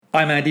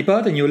I'm Andy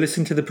Budd, and you're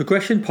listening to the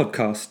Progression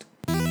Podcast.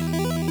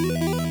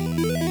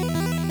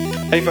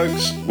 Hey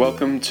folks,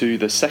 welcome to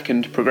the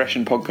second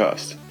Progression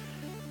Podcast.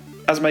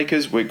 As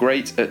makers, we're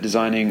great at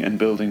designing and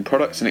building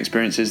products and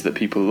experiences that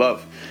people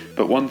love,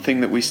 but one thing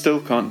that we still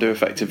can't do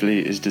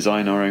effectively is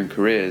design our own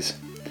careers.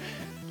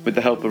 With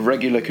the help of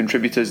regular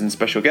contributors and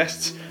special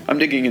guests, I'm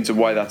digging into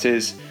why that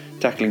is,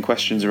 tackling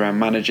questions around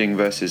managing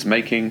versus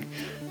making,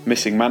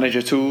 missing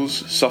manager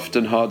tools, soft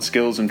and hard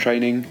skills and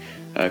training,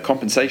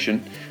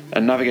 compensation,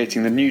 and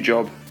navigating the new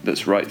job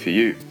that's right for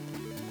you.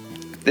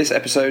 This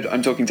episode,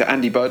 I'm talking to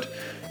Andy Budd,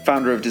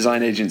 founder of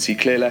design agency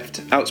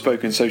Clearleft,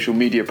 outspoken social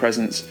media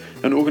presence,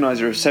 and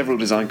organiser of several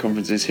design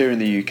conferences here in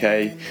the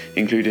UK,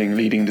 including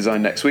Leading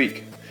Design Next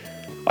Week.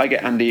 I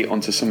get Andy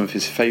onto some of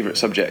his favourite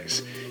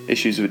subjects,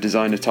 issues with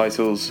designer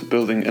titles,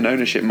 building an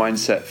ownership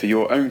mindset for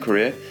your own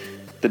career,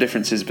 the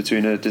differences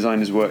between a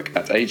designer's work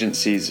at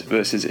agencies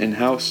versus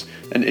in-house,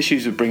 and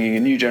issues of bringing a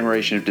new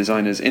generation of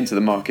designers into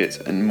the market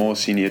and more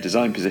senior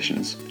design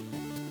positions.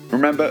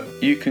 Remember,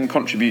 you can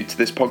contribute to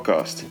this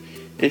podcast.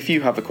 If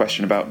you have a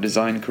question about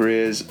design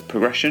careers,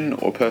 progression,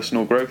 or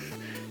personal growth,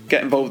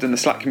 get involved in the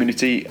Slack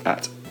community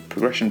at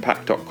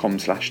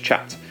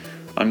progressionpack.com/chat.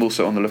 I'm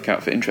also on the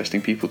lookout for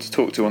interesting people to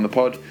talk to on the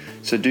pod,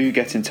 so do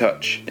get in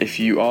touch if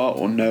you are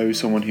or know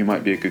someone who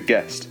might be a good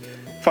guest.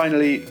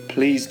 Finally,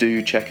 please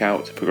do check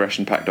out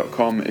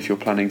progressionpack.com if you're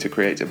planning to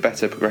create a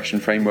better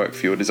progression framework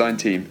for your design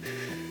team.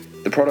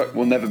 The product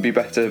will never be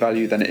better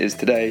value than it is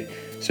today,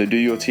 so do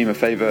your team a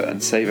favour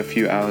and save a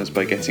few hours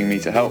by getting me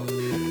to help.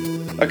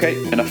 Okay,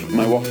 enough of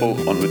my waffle,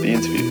 on with the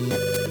interview.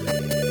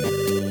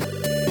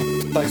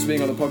 Thanks for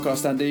being on the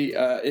podcast, Andy.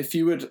 If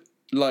you would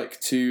like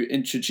to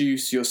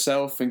introduce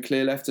yourself and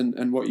Clearleft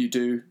and what you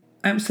do.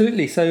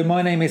 Absolutely. So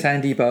my name is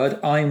Andy Budd.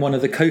 I'm one of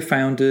the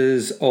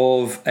co-founders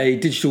of a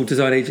digital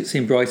design agency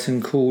in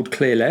Brighton called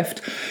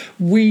Clearleft.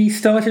 We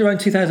started around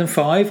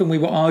 2005 and we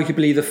were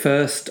arguably the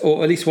first,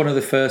 or at least one of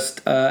the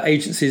first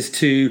agencies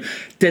to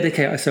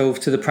dedicate ourselves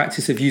to the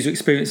practice of user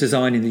experience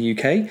design in the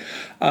UK.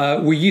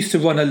 We used to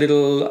run a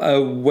little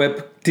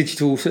web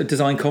digital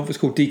design conference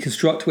called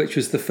Deconstruct, which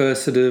was the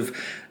first sort of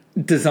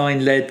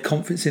design-led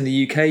conference in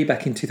the UK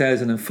back in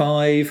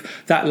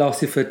 2005. That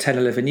lasted for 10,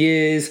 11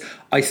 years.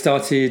 I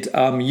started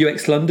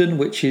UX London,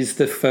 which is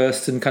the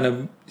first and kind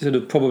of sort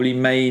of probably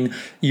main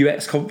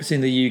UX conference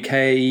in the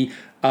UK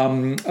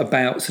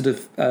about sort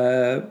of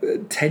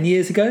 10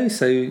 years ago.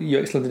 So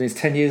UX London is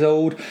 10 years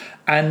old.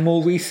 And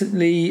more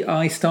recently,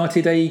 I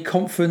started a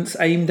conference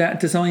aimed at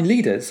design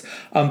leaders,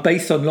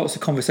 based on lots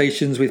of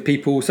conversations with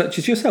people such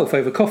as yourself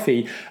over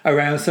coffee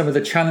around some of the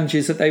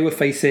challenges that they were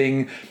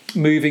facing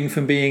moving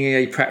from being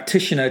a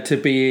practitioner to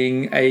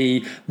being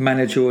a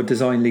manager or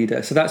design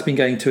leader. So that's been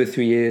going 2 or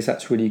 3 years.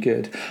 That's really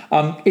good.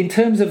 In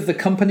terms of the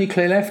company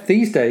Clearleft,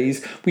 these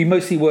days, we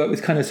mostly work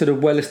with kind of sort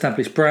of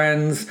well-established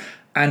brands.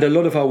 And a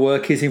lot of our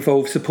work is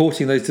involved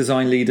supporting those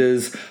design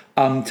leaders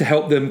to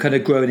help them kind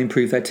of grow and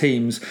improve their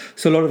teams.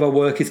 So a lot of our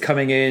work is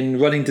coming in,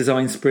 running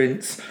design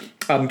sprints,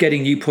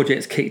 getting new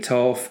projects kicked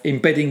off,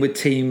 embedding with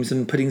teams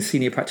and putting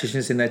senior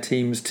practitioners in their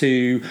teams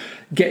to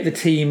get the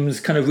teams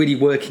kind of really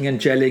working and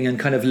gelling and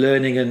kind of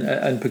learning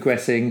and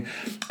progressing.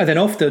 And then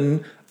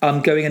often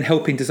going and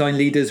helping design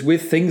leaders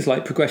with things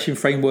like progression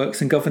frameworks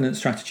and governance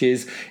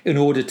strategies in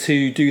order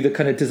to do the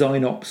kind of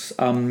design ops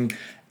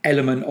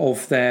element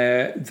of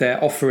their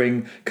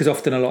offering, because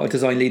often a lot of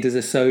design leaders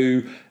are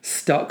so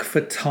stuck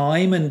for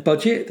time and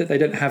budget that they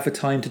don't have the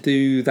time to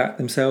do that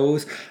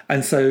themselves.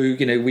 And so,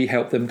 you know, we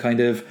help them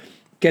kind of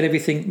get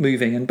everything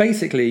moving. And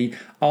basically,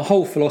 our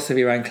whole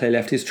philosophy around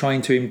Clearleft is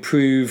trying to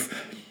improve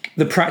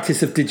the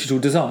practice of digital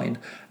design.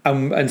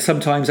 And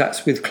sometimes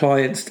that's with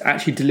clients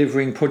actually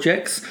delivering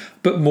projects,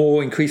 but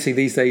more increasingly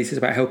these days it's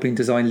about helping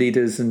design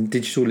leaders and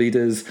digital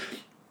leaders,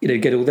 you know,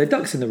 get all their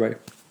ducks in the row.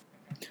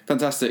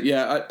 Fantastic.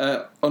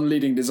 Yeah, on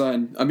leading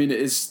design, I mean,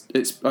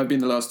 I've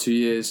been the last 2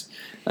 years,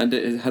 and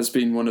it has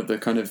been one of the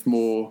kind of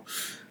more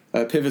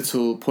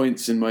pivotal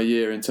points in my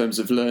year in terms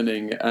of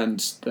learning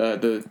and I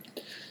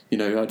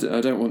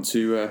don't want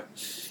to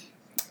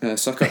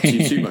suck up to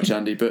you too much,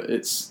 Andy, but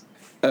it's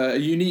a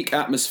unique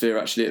atmosphere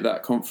actually at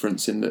that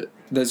conference in that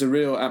there's a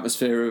real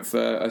atmosphere of,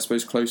 I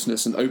suppose,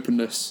 closeness and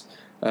openness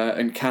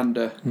and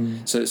candour.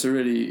 So it's a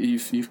really,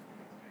 you've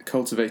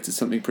cultivated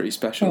something pretty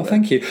special. Oh,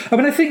 thank you. I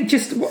mean, I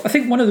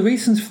think one of the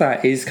reasons for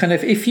that is kind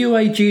of if you're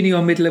a junior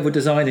or mid-level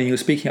designer and you're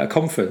speaking at a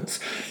conference,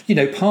 you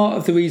know, part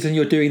of the reason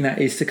you're doing that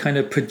is to kind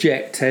of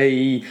project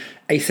a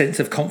sense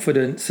of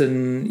confidence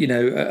and, you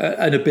know,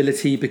 an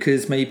ability,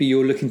 because maybe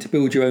you're looking to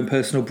build your own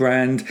personal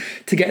brand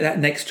to get that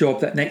next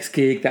job, that next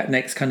gig, that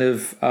next kind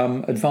of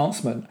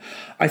advancement.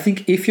 I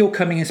think if you're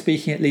coming and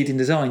speaking at Leading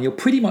Design, you're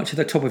pretty much at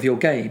the top of your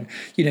game.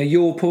 You know,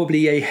 you're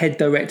probably a head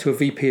director or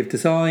VP of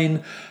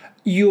design.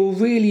 you're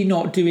really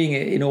not doing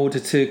it in order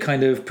to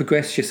kind of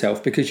progress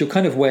yourself, because you're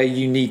kind of where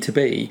you need to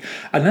be.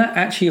 And that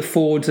actually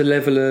affords a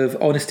level of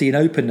honesty and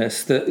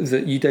openness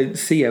that you don't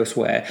see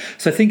elsewhere.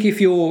 So I think if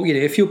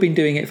you've been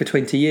doing it for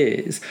 20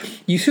 years,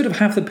 you sort of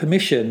have the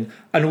permission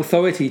and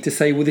authority to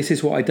say, well, this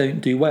is what I don't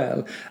do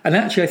well. And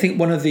actually, I think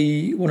one of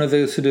the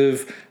sort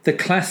of the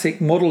classic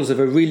models of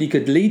a really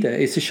good leader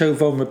is to show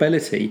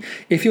vulnerability.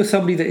 If you're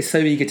somebody that is so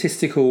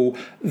egotistical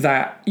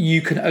that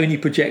you can only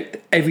project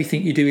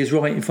everything you do is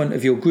right in front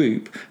of your group,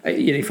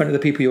 in front of the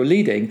people you're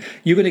leading,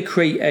 you're going to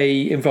create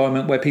a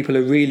environment where people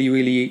are really,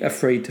 really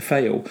afraid to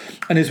fail.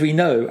 And as we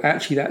know,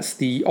 actually, that's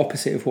the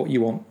opposite of what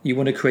you want. You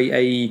want to create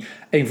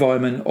a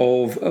environment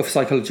of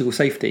psychological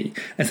safety.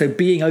 And so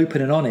being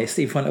open and honest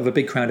in front of a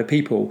big crowd of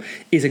people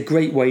is a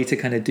great way to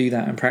kind of do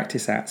that and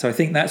practice that. So I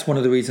think that's one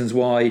of the reasons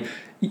why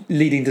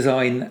leading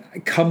design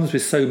comes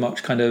with so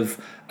much kind of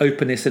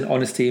openness and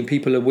honesty, and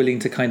people are willing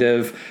to kind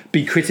of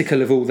be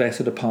critical of all their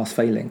sort of past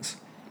failings.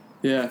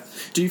 Yeah.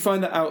 Do you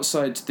find that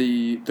outside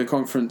the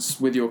conference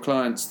with your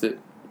clients, that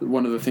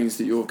one of the things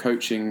that you're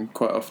coaching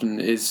quite often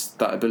is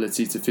that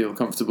ability to feel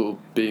comfortable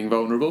being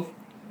vulnerable?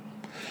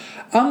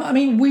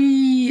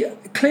 We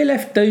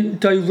Clearleft don't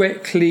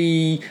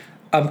directly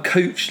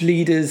coach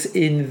leaders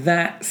in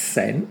that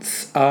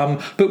sense,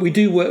 but we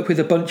do work with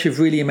a bunch of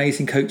really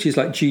amazing coaches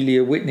like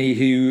Julia Whitney,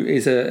 who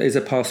is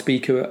a past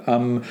speaker,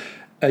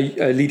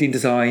 a leading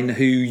design,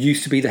 who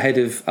used to be the head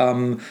of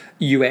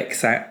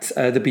UX at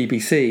the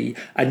BBC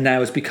and now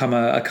has become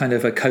a kind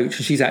of a coach.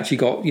 And she's actually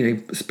got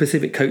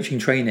specific coaching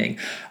training,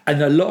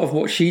 and a lot of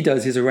what she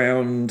does is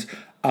around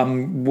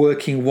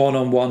working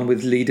one-on-one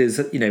with leaders,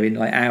 in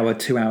like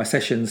 2-hour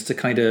sessions to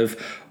kind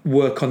of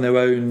work on their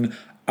own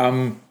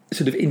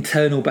sort of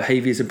internal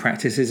behaviours and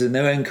practices in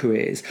their own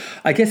careers.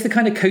 I guess the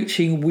kind of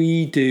coaching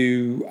we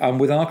do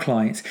with our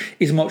clients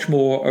is much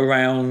more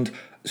around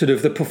sort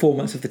of the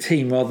performance of the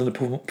team rather than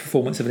the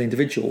performance of an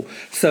individual.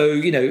 So,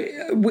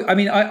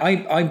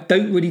 I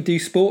don't really do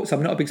sports.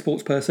 I'm not a big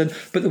sports person,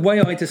 but the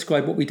way I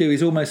describe what we do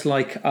is almost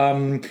like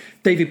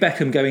David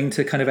Beckham going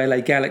to kind of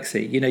LA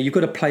Galaxy. You've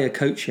got to play a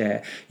coach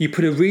here. You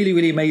put a really,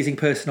 really amazing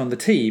person on the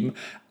team,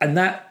 and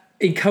that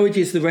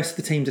encourages the rest of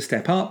the team to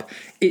step up.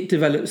 It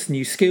develops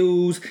new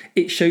skills.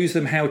 It shows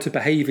them how to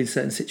behave in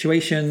certain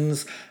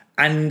situations.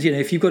 And,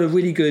 if you've got a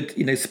really good,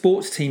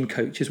 sports team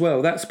coach as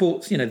well, that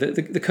sports,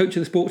 the coach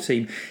of the sports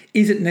team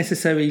isn't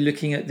necessarily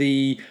looking at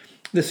the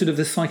sort of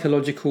the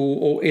psychological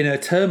or inner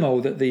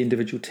turmoil that the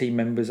individual team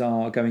members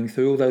are going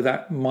through, although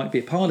that might be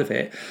a part of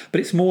it.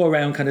 But it's more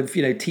around kind of,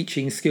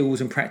 teaching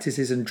skills and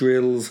practices and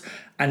drills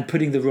and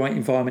putting the right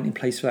environment in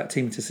place for that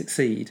team to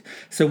succeed.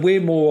 So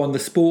we're more on the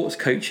sports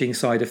coaching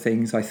side of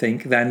things, I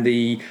think, than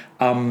the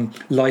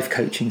life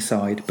coaching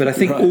side. But I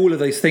think all of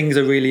those things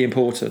are really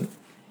important.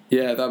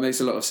 Yeah, that makes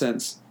a lot of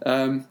sense.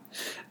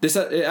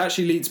 It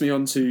actually leads me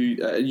on to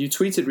you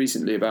tweeted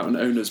recently about an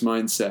owner's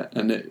mindset,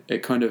 and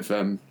it kind of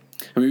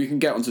we can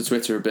get onto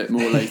Twitter a bit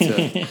more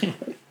later.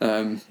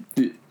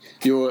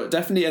 You're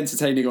definitely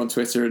entertaining on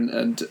Twitter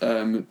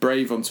and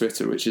brave on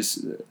Twitter, which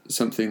is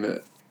something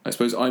that I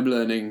suppose I'm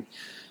learning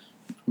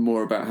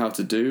more about how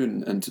to do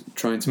and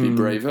trying to be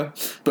braver.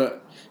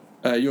 But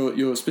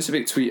your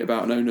specific tweet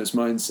about an owner's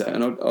mindset,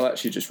 and I'll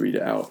actually just read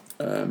it out.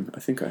 I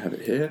think I have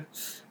it here.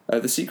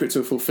 The secret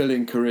to a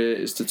fulfilling career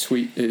is to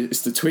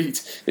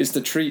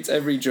treat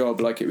every job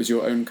like it was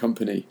your own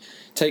company.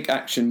 Take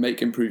action,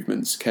 make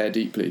improvements, care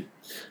deeply.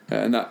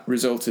 And that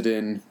resulted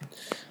in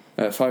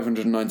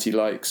 590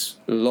 likes,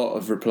 a lot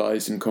of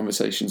replies and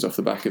conversations off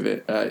the back of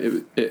it.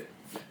 It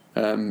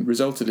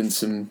resulted in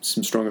some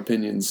strong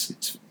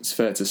opinions, it's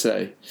fair to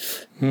say.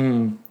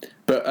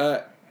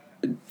 But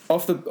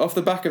off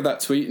the back of that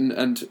tweet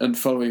and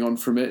following on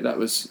from it, that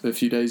was a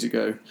few days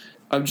ago,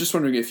 I'm just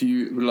wondering if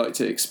you would like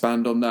to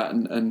expand on that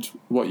and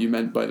what you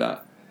meant by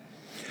that.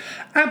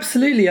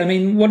 Absolutely. I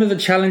mean, one of the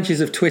challenges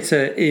of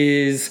Twitter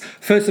is,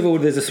 first of all,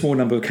 there's a small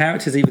number of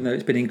characters, even though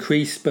it's been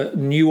increased, but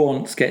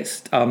nuance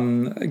gets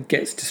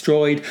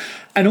destroyed.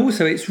 And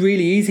also, it's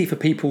really easy for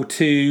people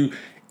to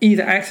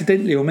either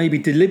accidentally or maybe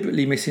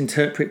deliberately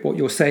misinterpret what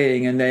you're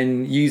saying and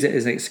then use it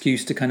as an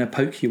excuse to kind of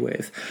poke you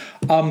with.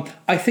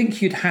 I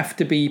think you'd have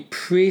to be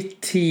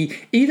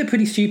either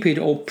pretty stupid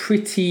or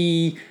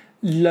pretty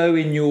low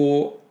in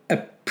your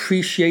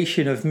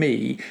appreciation of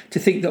me to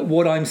think that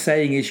what I'm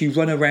saying is you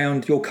run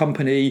around your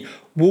company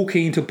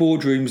walking into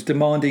boardrooms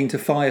demanding to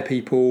fire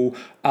people,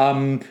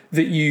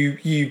 that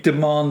you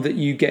demand that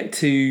you get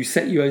to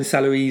set your own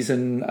salaries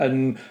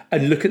and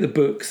look at the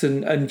books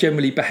and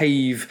generally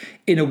behave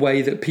in a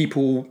way that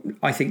people,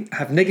 I think,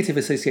 have negative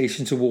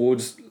associations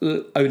towards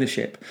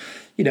ownership.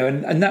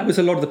 And that was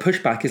a lot of the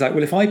pushback, is like,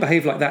 well, if I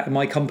behave like that in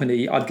my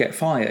company, I'd get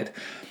fired.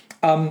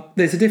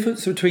 There's a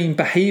difference between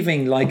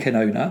behaving like an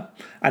owner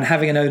and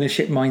having an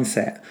ownership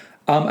mindset.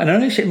 An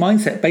ownership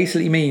mindset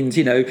basically means,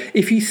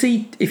 if you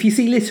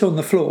see litter on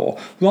the floor,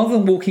 rather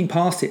than walking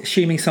past it,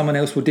 assuming someone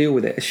else will deal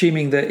with it,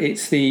 assuming that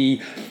it's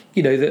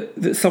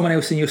that someone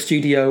else in your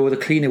studio or the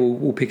cleaner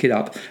will pick it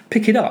up.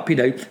 Pick it up,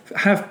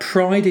 have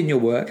pride in your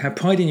work, have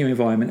pride in your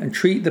environment, and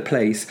treat the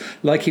place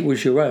like it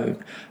was your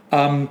own.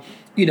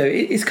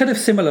 It's kind of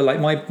similar.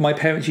 Like my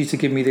parents used to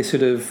give me this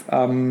sort of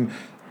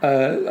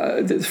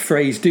the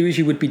phrase, do as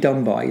you would be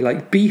done by,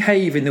 like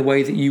behave in the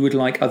way that you would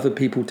like other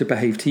people to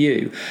behave to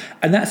you.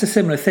 And that's a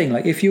similar thing.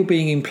 Like if you're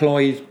being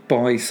employed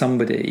by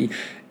somebody,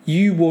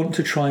 you want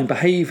to try and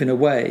behave in a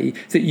way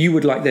that you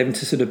would like them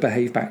to sort of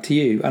behave back to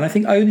you. And I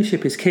think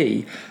ownership is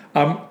key.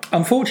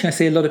 Unfortunately, I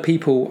see a lot of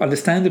people,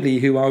 understandably,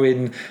 who are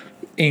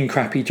in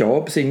crappy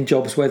jobs, in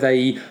jobs where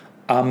they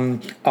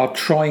are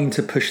trying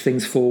to push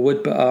things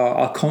forward but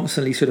are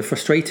constantly sort of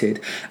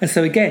frustrated. And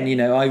so again,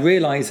 I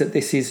realise that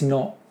this is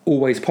not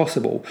always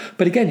possible,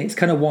 but again, it's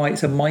kind of why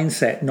it's a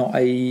mindset, not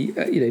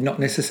not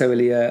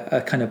necessarily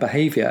a kind of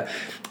behavior.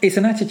 It's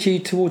an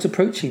attitude towards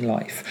approaching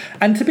life.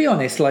 And to be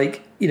honest,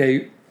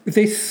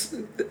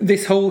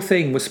 this whole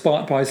thing was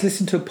sparked by, I was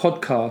listening to a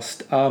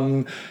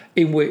podcast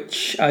in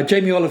which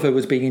Jamie Oliver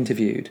was being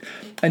interviewed,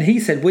 and he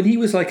said when he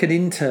was like an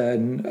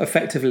intern,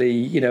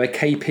 effectively a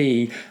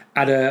KP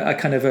at a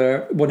kind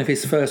of one of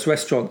his first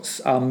restaurants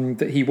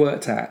that he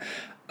worked at,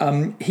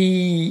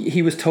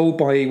 he was told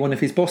by one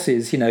of his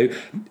bosses,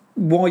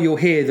 while you're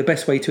here, the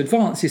best way to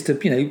advance is to,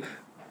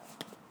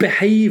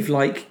 behave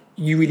like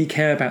you really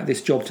care about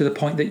this job to the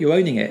point that you're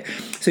owning it.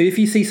 So if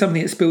you see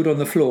something that's spilled on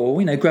the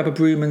floor, grab a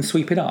broom and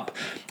sweep it up.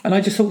 And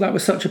I just thought that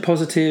was such a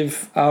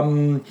positive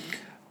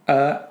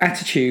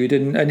attitude.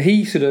 And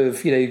he sort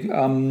of,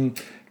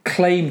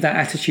 claimed that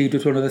attitude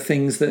was one of the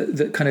things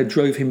that kind of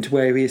drove him to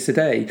where he is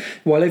today.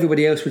 While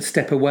everybody else would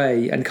step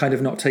away and kind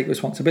of not take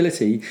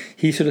responsibility,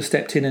 he sort of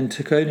stepped in and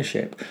took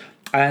ownership.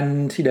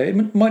 And,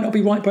 it might not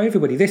be right by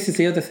everybody. This is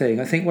the other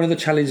thing. I think one of the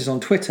challenges on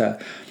Twitter,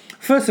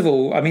 first of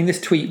all, I mean,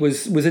 this tweet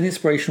was an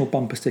inspirational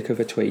bumper sticker of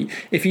a tweet.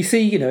 If you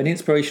see, an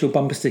inspirational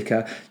bumper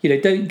sticker,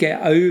 don't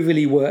get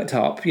overly worked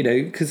up,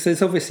 because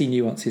there's obviously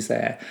nuances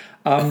there.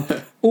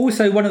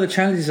 Also, one of the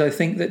challenges, I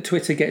think, that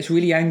Twitter gets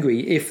really angry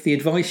if the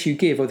advice you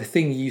give or the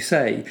thing you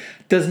say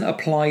doesn't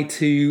apply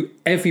to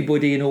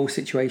everybody in all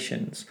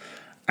situations.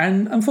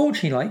 And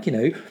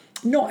unfortunately,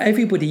 not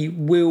everybody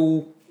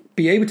will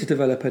be able to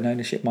develop an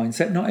ownership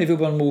mindset. Not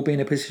everyone will be in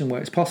a position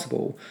where it's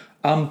possible.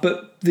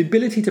 But the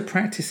ability to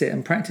practice it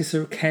and practice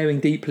caring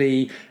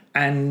deeply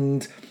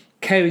and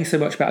caring so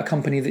much about a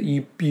company that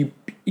you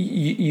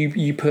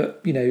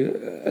put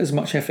as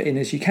much effort in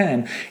as you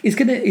can is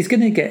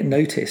gonna get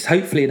noticed,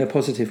 hopefully in a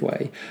positive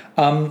way.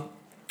 And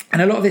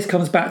a lot of this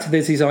comes back to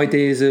these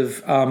ideas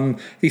of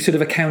these sort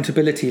of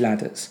accountability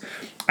ladders.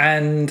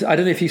 And I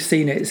don't know if you've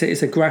seen it.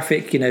 It's a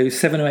graphic,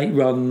 7 or 8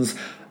 runs.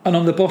 And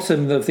on the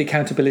bottom of the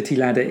accountability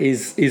ladder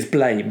is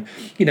blame.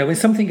 When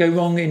something goes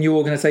wrong in your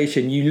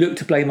organisation, you look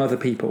to blame other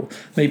people.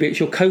 Maybe it's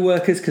your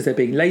co-workers because they're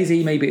being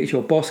lazy. Maybe it's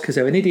your boss because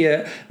they're an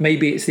idiot.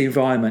 Maybe it's the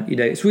environment.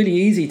 It's really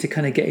easy to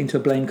kind of get into a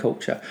blame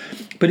culture.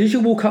 But as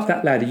you walk up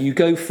that ladder, you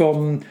go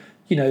from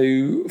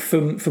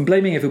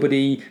blaming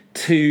everybody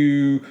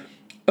to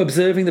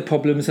observing the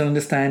problems and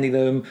understanding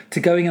them,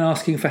 to going and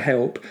asking for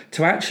help,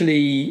 to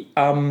actually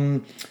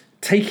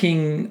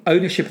taking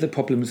ownership of the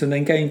problems and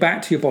then going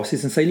back to your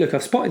bosses and say, look,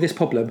 I've spotted this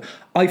problem,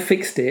 I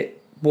fixed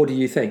it, what do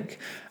you think?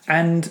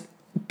 And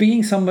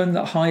being someone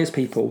that hires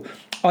people,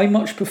 I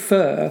much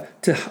prefer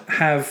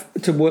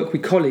to work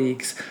with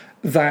colleagues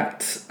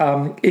that,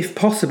 if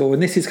possible,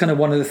 and this is kind of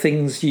one of the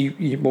things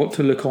you want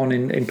to look on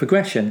in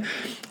progression,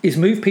 is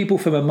move people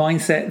from a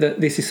mindset that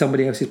this is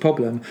somebody else's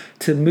problem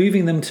to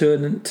moving them to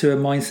a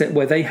mindset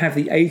where they have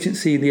the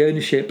agency, the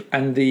ownership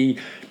and the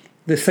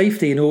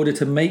safety in order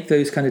to make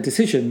those kind of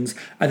decisions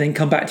and then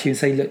come back to you and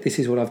say, look, this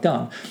is what I've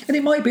done. And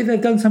it might be they've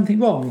done something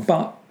wrong,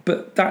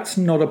 but that's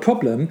not a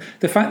problem.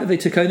 The fact that they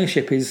took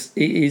ownership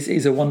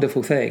is a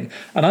wonderful thing.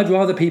 And I'd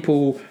rather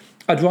people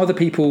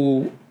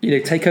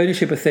take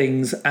ownership of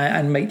things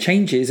and make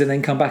changes and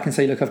then come back and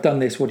say, look, I've done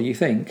this, what do you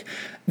think?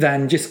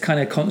 Than just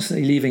kind of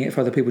constantly leaving it for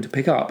other people to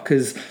pick up.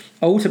 Because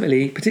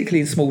ultimately,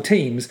 particularly in small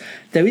teams,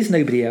 there is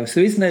nobody else.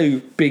 There is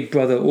no big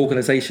brother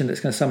organisation that's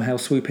going to somehow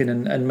swoop in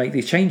and make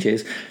these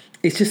changes.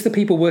 It's just the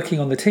people working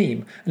on the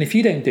team. And if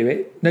you don't do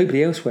it,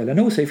 nobody else will. And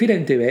also, if you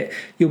don't do it,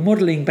 you're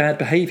modelling bad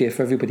behaviour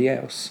for everybody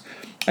else.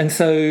 And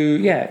so,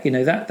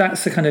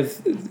 that's the kind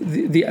of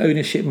the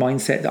ownership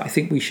mindset that I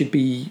think we should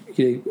be,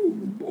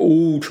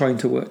 all trying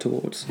to work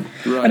towards.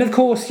 Right. And of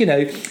course,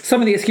 some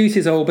of the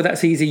excuses are, but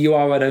that's easy. You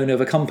are an owner of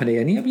a company.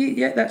 And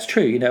yeah, that's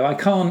true. I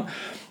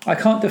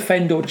can't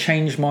defend or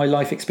change my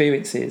life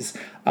experiences.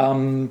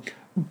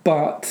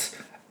 But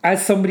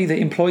as somebody that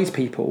employs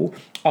people,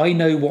 I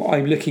know what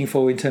I'm looking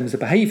for in terms of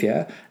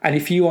behaviour. And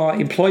if you are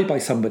employed by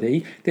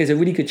somebody, there's a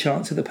really good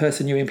chance that the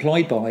person you're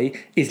employed by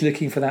is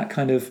looking for that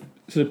kind of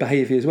sort of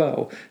behaviour as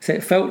well. So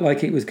it felt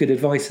like it was good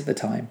advice at the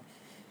time.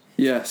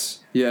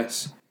 Yes.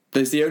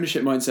 There's the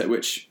ownership mindset,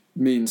 which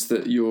means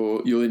that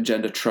you'll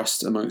engender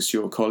trust amongst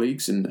your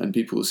colleagues, and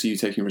people will see you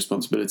taking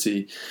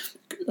responsibility,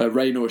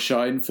 rain or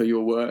shine, for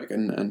your work.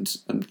 And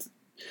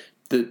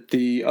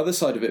the other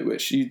side of it,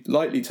 which you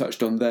lightly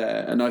touched on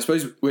there, and I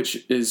suppose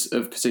which is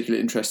of particular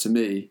interest to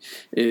me,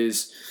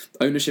 is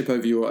ownership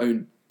over your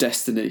own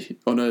destiny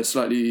on a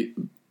slightly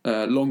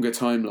longer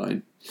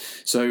timeline.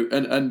 So,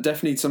 and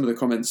definitely some of the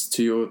comments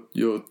to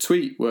your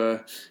tweet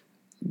were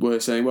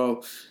saying,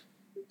 well,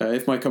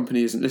 if my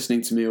company isn't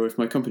listening to me, or if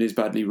my company is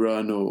badly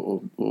run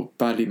or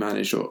badly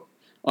managed, or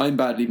I'm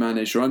badly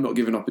managed, or I'm not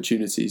given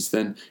opportunities,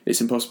 then it's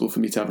impossible for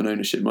me to have an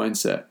ownership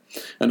mindset.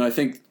 And I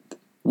think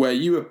where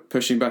you were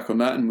pushing back on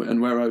that,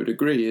 and where I would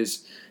agree,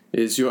 is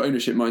your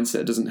ownership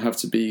mindset doesn't have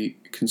to be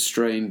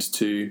constrained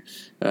to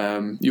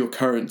your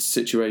current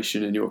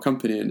situation in your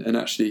company, and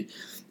actually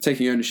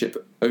taking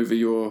ownership over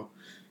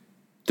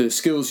the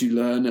skills you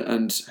learn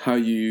and how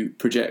you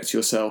project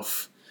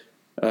yourself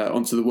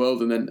onto the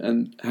world,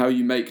 and how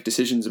you make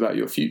decisions about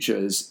your future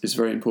is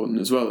very important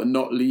as well, and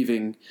not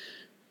leaving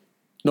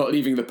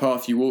the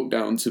path you walk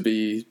down to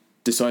be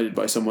decided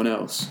by someone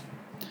else.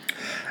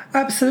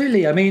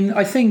 Absolutely. I mean,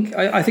 I think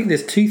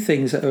there's two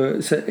things that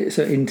are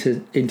so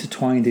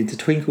intertwined,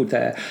 intertwinkled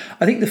there.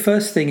 I think the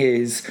first thing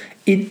is,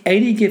 in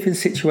any given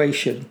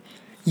situation,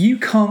 you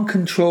can't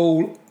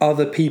control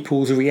other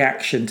people's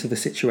reaction to the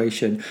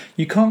situation.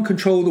 You can't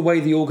control the way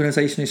the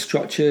organisation is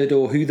structured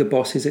or who the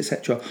boss is,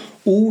 etc.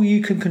 All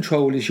you can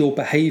control is your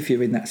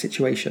behaviour in that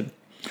situation.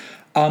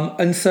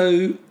 And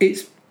so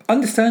it's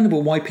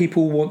understandable why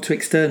people want to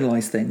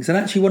externalise things. And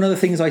actually, one of the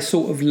things I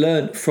sort of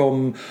learnt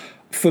from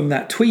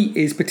that tweet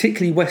is,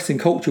 particularly Western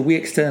culture, we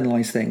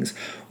externalise things.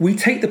 We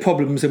take the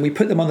problems and we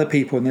put them on the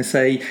people, and they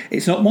say,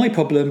 it's not my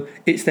problem,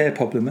 it's their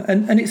problem.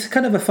 And it's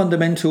kind of a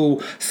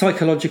fundamental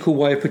psychological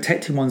way of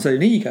protecting one's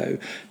own ego,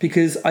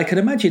 because I can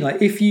imagine,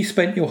 like, if you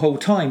spent your whole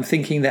time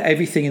thinking that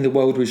everything in the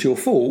world was your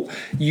fault,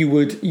 you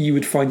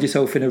would find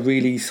yourself in a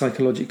really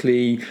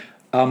psychologically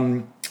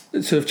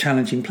sort of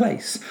challenging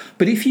place.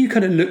 But if you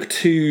kind of look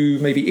to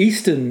maybe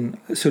Eastern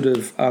sort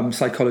of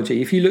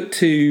psychology, if you look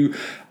to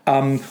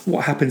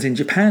what happens in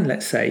Japan,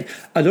 let's say,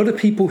 a lot of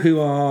people who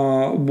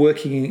are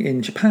working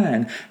in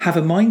Japan have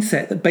a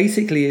mindset that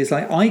basically is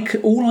like,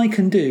 all I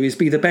can do is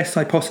be the best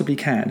I possibly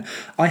can.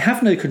 I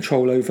have no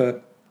control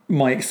over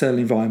my external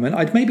environment.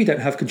 I maybe don't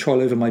have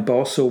control over my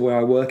boss or where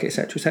I work,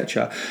 etc.,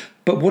 etc.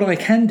 But what I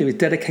can do is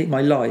dedicate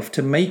my life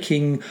to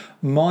making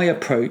my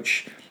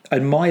approach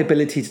and my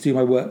ability to do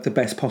my work the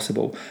best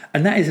possible.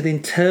 And that is an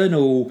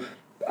internal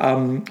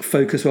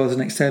focus rather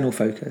than external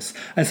focus.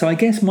 And so I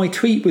guess my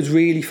tweet was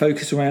really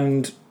focused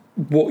around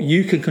what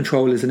you can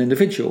control as an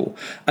individual,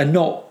 and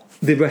not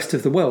the rest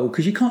of the world,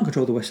 because you can't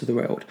control the rest of the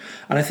world.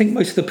 And I think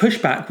most of the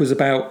pushback was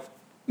about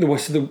the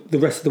rest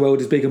of the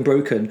world is big and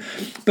broken.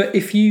 But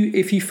if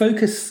you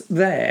focus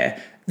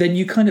there, then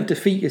you kind of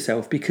defeat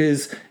yourself,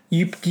 because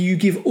you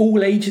give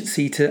all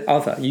agency to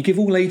other. You give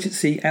all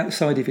agency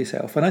outside of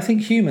yourself. And I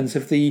think humans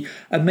have the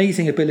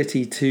amazing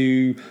ability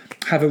to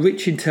have a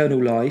rich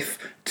internal life,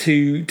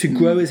 to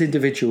grow as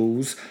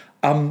individuals,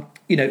 in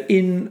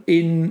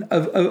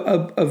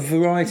a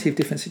variety of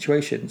different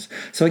situations.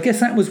 So I guess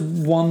that was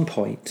one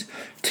point.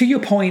 To your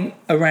point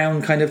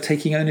around kind of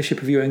taking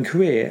ownership of your own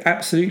career,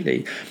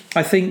 absolutely.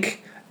 I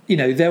think,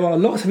 there are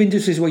lots of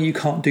industries where you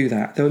can't do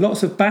that. There are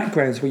lots of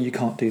backgrounds where you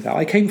can't do that.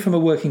 I came from a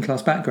working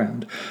class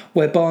background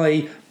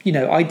whereby,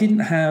 I didn't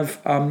have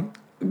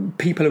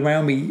people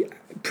around me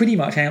pretty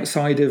much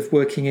outside of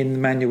working in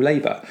manual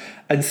labour.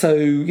 And so,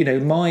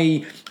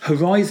 my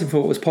horizon for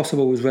what was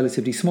possible was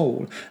relatively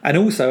small. And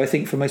also, I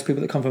think for most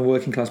people that come from a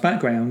working class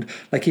background,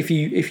 like if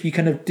you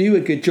kind of do a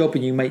good job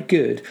and you make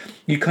good,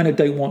 you kind of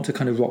don't want to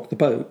kind of rock the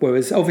boat.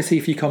 Whereas obviously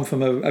if you come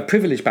from a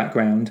privileged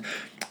background,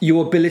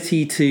 your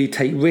ability to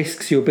take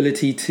risks, your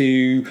ability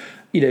to,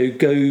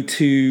 go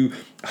to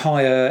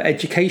higher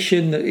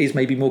education that is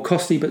maybe more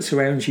costly but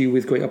surrounds you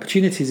with great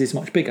opportunities is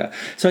much bigger.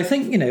 So I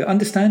think,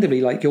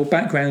 understandably, like, your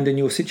background and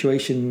your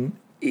situation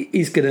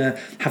is going to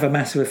have a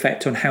massive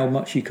effect on how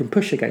much you can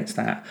push against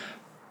that.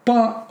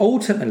 But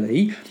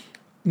ultimately,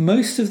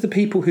 most of the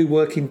people who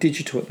work in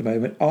digital at the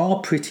moment are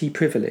pretty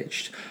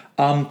privileged.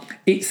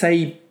 It's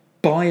a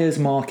buyer's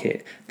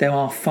market. There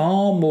are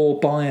far more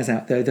buyers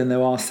out there than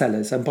there are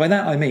sellers. And by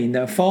that I mean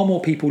there are far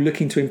more people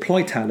looking to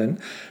employ talent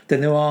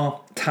than there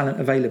are talent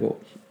available.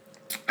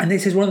 And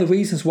this is one of the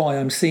reasons why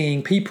I'm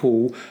seeing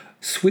people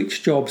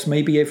switch jobs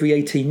maybe every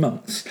 18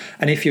 months.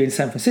 And if you're in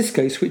San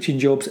Francisco, switching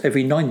jobs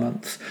every 9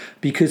 months.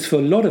 Because for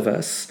a lot of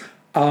us,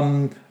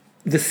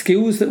 the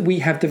skills that we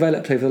have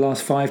developed over the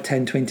last 5,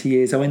 10, 20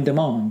 years are in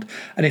demand.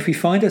 And if we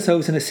find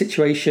ourselves in a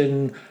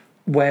situation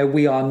where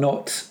we are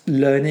not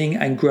learning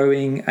and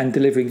growing and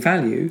delivering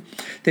value,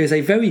 there's a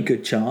very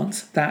good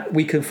chance that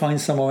we can find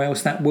somewhere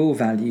else that will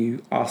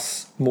value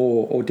us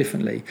more or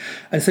differently.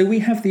 And so we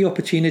have the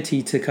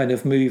opportunity to kind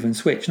of move and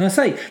switch. And I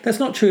say that's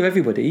not true of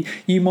everybody.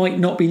 You might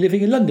not be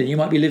living in London. You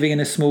might be living in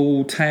a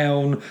small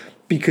town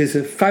because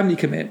of family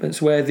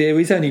commitments where there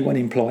is only one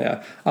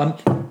employer.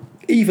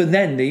 even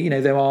then,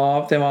 there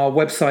are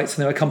websites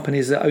and there are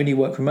companies that only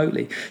work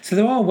remotely. So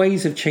there are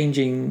ways of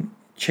changing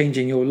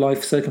your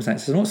life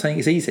circumstances. I'm not saying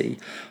it's easy,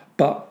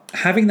 but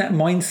having that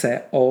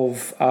mindset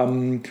of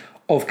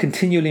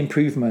continual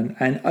improvement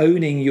and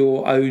owning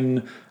your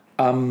own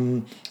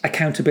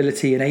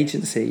accountability and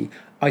agency,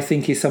 I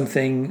think is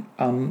something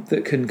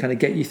that can kind of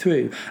get you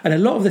through. And a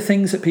lot of the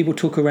things that people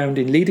talk around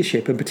in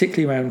leadership, and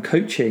particularly around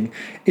coaching,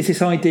 is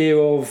this idea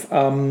of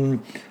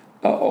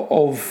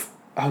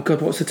oh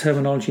God, what's the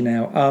terminology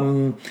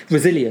now?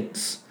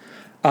 Resilience.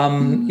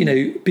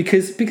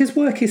 Because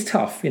work is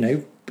tough.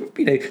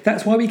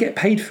 That's why we get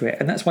paid for it,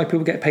 and that's why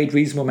people get paid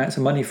reasonable amounts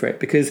of money for it,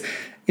 because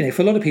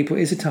for a lot of people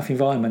it is a tough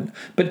environment,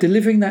 but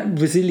developing that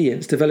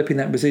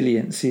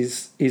resilience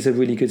is a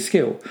really good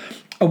skill.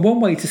 And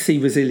one way to see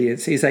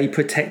resilience is a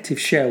protective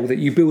shell that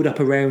you build up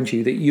around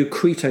you, that you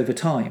accrete over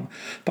time.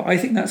 But I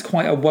think that's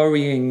quite a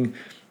worrying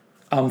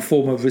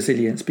form of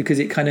resilience, because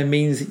it kind of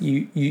means that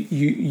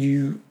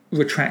you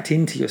retract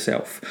into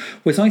yourself.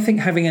 Whereas I think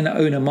having an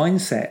owner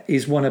mindset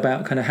is one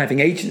about kind of having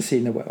agency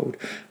in the world,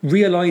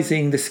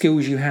 realizing the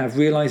skills you have,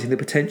 realizing the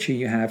potential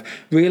you have,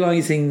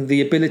 realizing the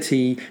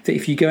ability that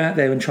if you go out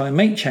there and try and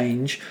make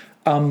change,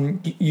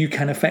 you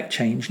can affect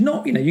change.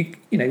 Not,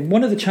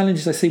 one of the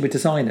challenges I see with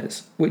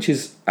designers, which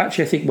is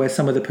actually I think where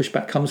some of the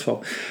pushback comes from,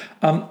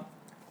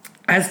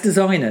 as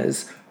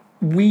designers,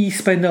 we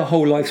spend our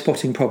whole life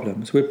spotting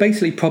problems. We're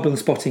basically problem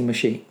spotting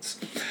machines.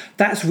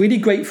 That's really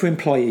great for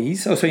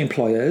employers,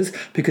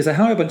 because they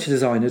hire a bunch of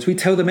designers. We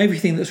tell them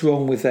everything that's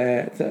wrong with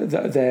their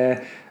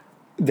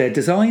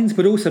designs,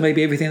 but also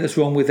maybe everything that's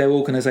wrong with their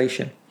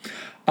organization.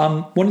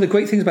 One of the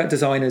great things about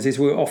designers is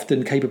we're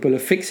often capable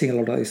of fixing a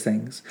lot of those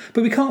things,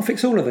 but we can't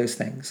fix all of those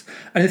things.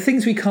 And the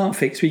things we can't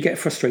fix, we get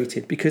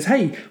frustrated because,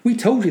 hey, we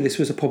told you this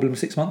was a problem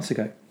 6 months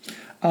ago.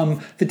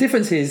 The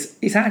difference is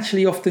it's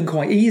actually often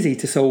quite easy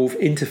to solve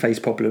interface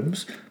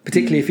problems,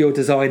 particularly if you're a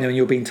designer and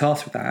you're being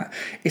tasked with that.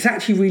 It's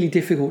actually really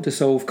difficult to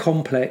solve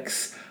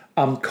complex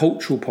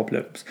cultural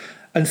problems.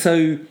 And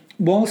so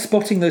while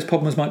spotting those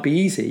problems might be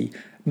easy,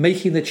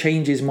 making the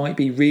changes might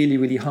be really,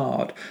 really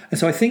hard. And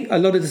so I think a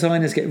lot of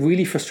designers get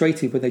really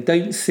frustrated when they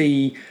don't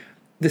see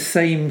the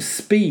same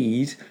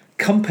speed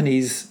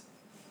companies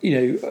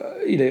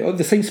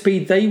the same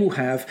speed they will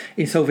have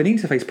in solving an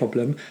interface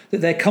problem that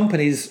their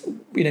companies,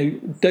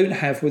 don't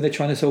have when they're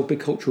trying to solve big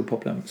cultural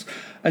problems.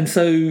 And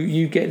so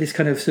you get this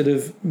kind of sort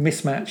of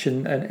mismatch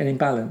and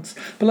imbalance.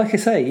 But like I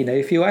say,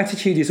 if your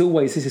attitude is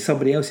always this is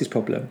somebody else's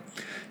problem,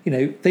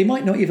 they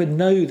might not even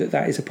know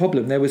that is a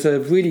problem. There was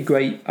a really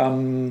great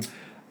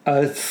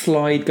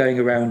slide going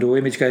around or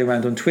image going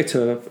around on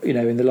Twitter,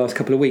 in the last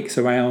couple of weeks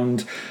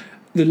around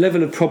the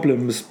level of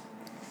problems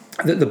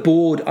that the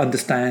board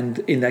understand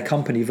in their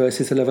company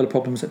versus the level of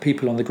problems that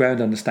people on the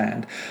ground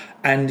understand.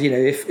 And,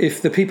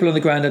 if the people on the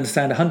ground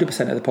understand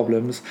 100% of the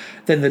problems,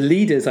 then the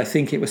leaders, I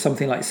think it was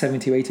something like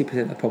 70 or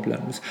 80% of the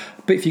problems.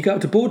 But if you go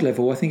up to board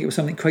level, I think it was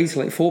something crazy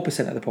like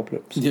 4% of the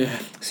problems. Yeah.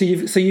 So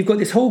you've got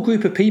this whole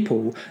group of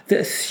people that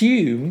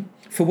assume,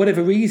 for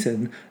whatever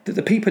reason, that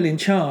the people in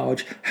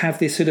charge have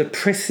this sort of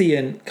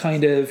prescient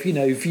kind of,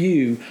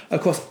 view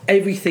across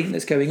everything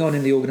that's going on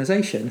in the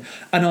organisation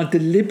and are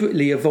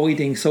deliberately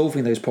avoiding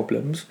solving those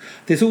problems.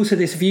 There's also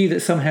this view that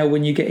somehow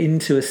when you get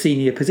into a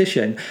senior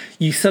position,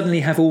 you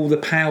suddenly have all the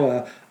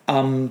power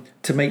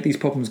to make these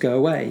problems go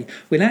away,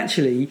 when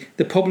actually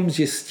the problems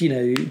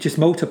just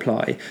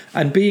multiply.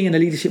 And being in a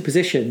leadership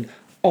position,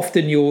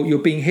 often you're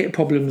being hit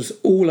problems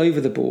all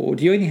over the board.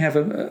 You only have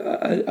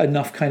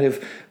enough kind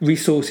of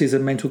resources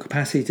and mental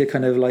capacity to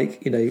kind of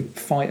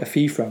fight a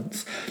few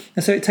fronts.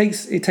 And so it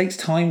takes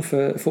time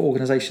for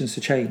organisations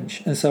to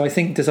change. And so I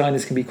think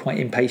designers can be quite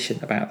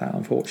impatient about that,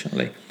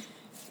 unfortunately.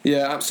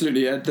 Yeah,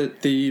 absolutely.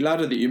 The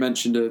ladder that you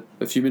mentioned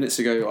a few minutes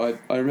ago,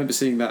 I remember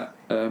seeing that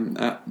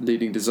at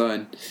Leading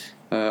Design.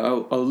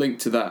 I'll link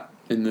to that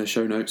in the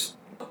show notes.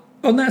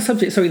 On that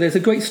subject, there's a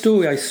great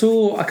story I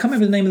saw. I can't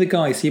remember the name of the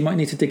guy, so you might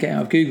need to dig it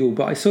out of Google,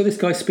 but I saw this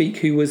guy speak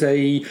who was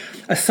a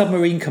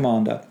submarine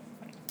commander.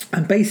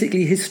 And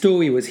basically his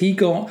story was he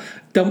got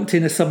dumped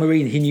in a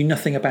submarine he knew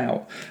nothing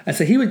about. And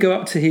so he would go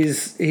up to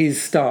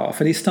his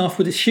staff, and his staff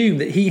would assume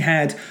that he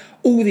had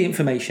all the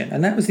information.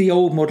 And that was the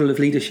old model of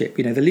leadership.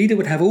 The leader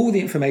would have all the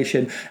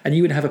information and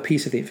you would have a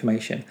piece of the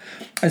information.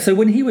 And so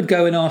when he would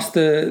go and ask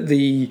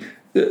the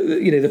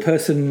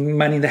person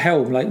manning the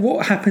helm,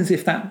 what happens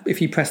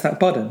if you press that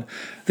button?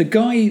 The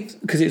guy,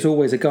 because it's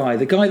always a guy,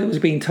 the guy that was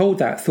being told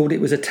that thought it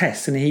was a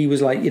test, and he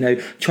was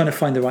trying to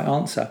find the right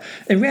answer.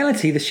 In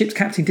reality, the ship's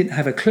captain didn't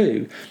have a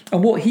clue,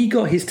 and what he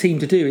got his team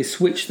to do is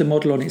switch the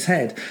model on its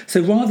head.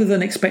 So rather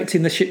than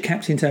expecting the ship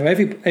captain to know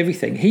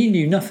everything, he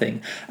knew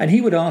nothing, and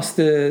he would ask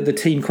the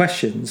team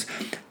questions,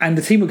 and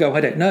the team would go,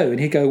 I don't know, and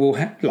he'd go,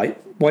 well,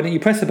 why don't you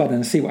press the button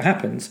and see what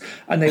happens?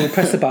 And they would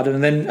press the button,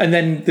 and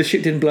then the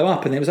ship didn't blow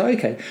up, and it was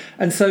okay.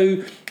 And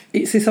so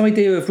it's this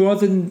idea of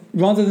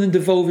rather than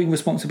devolving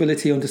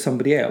responsibility onto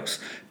somebody else,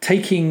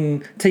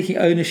 taking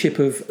ownership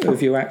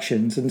of your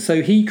actions. And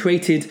so he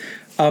created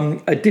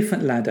a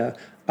different ladder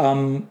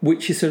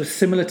which is sort of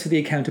similar to the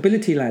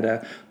accountability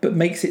ladder, but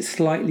makes it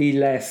slightly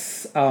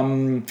less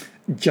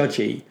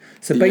judgy.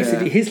 So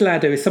basically, his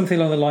ladder is something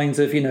along the lines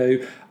of,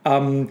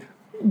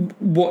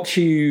 what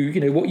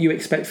you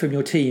expect from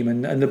your team,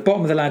 and the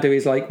bottom of the ladder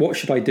is like, what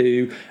should I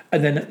do?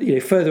 And then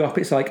further up,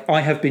 it's like,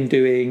 I have been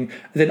doing,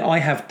 then I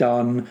have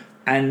done.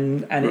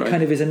 And right. It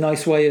kind of is a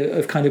nice way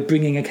of kind of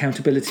bringing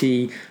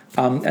accountability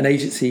and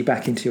agency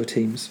back into your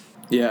teams.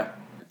 Yeah.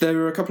 There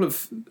were a couple of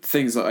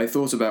things that I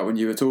thought about when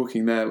you were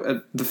talking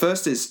there. The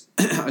first is,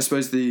 I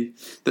suppose,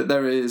 that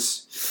there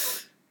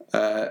is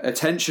a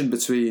tension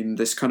between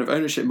this kind of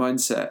ownership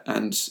mindset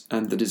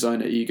and the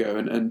designer ego.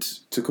 And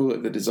to call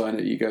it the designer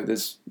ego,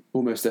 there's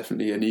almost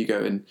definitely an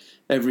ego in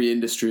every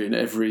industry and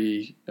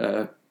every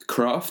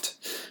craft.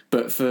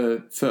 But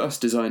for us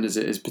designers,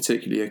 it is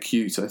particularly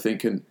acute, I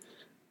think, and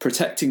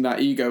protecting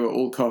that ego at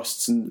all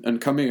costs and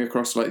coming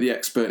across like the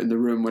expert in the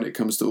room when it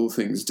comes to all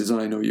things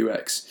design or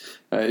UX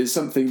is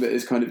something that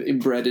is kind of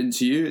inbred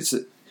into you. It's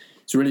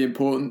really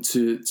important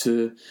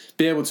to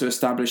be able to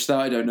establish that.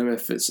 I don't know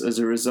if it's as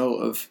a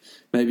result of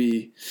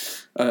maybe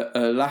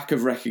a lack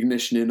of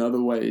recognition in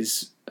other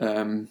ways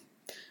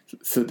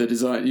for the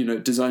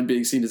design, design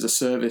being seen as a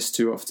service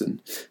too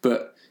often.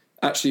 But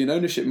actually an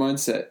ownership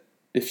mindset,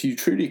 if you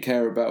truly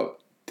care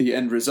about the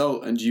end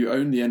result and you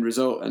own the end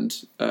result,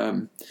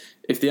 and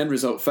if the end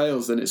result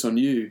fails, then it's on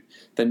you.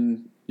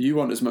 Then you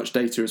want as much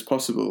data as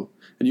possible,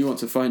 and you want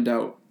to find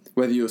out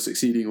whether you're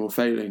succeeding or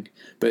failing.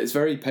 But it's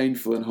very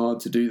painful and hard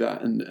to do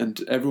that,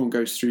 and everyone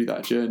goes through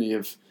that journey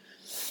of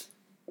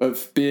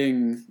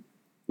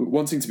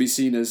wanting to be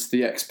seen as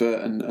the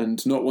expert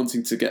and not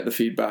wanting to get the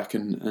feedback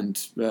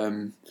and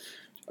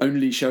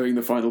only showing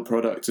the final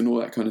product and all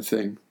that kind of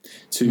thing,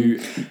 to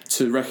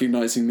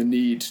recognizing the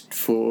need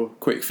for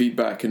quick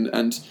feedback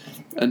and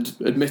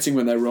admitting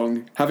when they're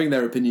wrong, having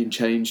their opinion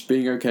changed,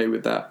 being okay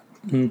with that.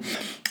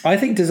 I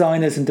think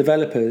designers and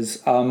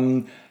developers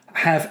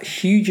have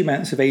huge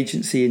amounts of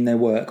agency in their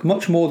work,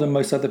 much more than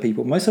most other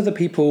people. Most other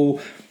people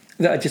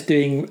that are just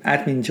doing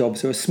admin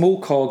jobs are a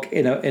small cog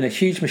in a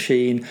huge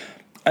machine,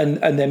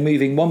 and they're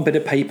moving one bit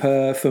of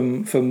paper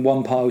from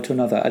one pile to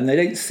another, and they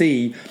don't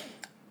see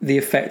the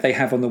effect they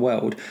have on the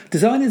world.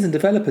 Designers and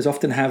developers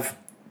often have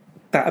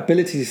that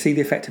ability to see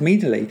the effect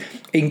immediately.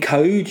 In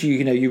code,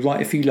 you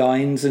write a few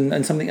lines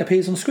and something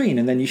appears on screen,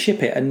 and then you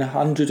ship it, and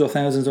hundreds or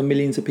thousands or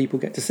millions of people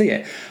get to see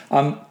it.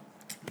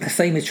 The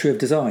same is true of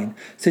design.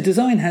 So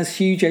design has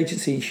huge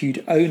agency and huge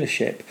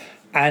ownership.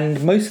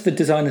 And most of the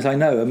designers I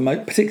know, and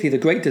particularly the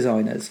great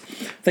designers,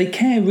 they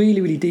care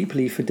really, really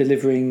deeply for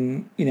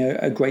delivering,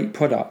 a great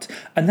product.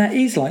 And that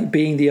is like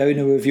being the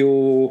owner of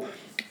your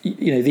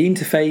the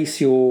interface,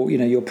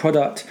 your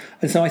product.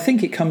 And so I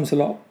think it comes a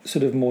lot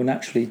sort of more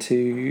naturally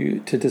to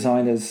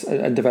designers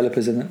and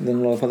developers than a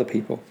lot of other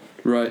people.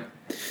 Right.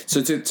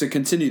 So to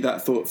continue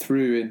that thought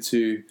through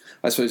into,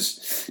 I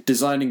suppose,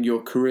 designing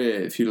your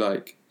career, if you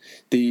like,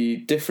 the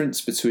difference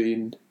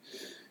between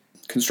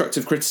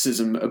constructive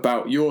criticism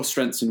about your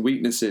strengths and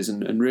weaknesses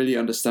and really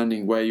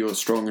understanding where you're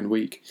strong and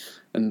weak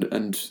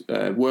and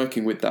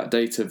working with that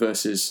data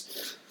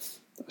versus,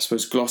 I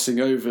suppose, glossing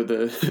over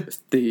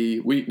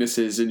the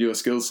weaknesses in your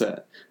skill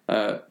set,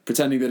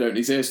 pretending they don't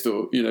exist,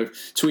 or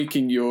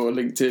tweaking your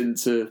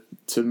LinkedIn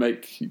to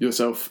make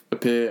yourself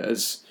appear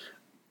as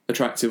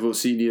attractive or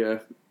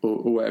senior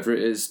or whatever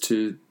it is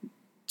to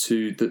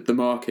the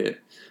market.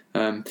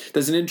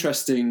 There's an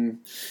interesting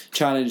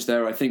challenge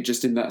there, I think,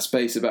 just in that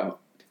space about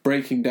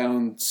breaking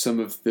down some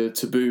of the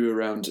taboo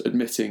around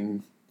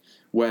admitting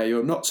where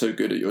you're not so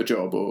good at your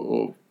job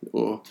or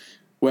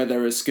where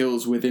there are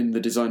skills within the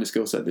designer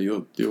skill set that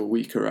you're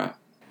weaker at.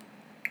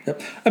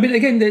 Yep. I mean,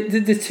 again,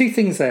 there's two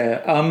things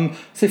there.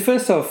 So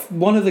first off,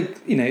 one of the,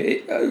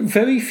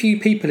 very few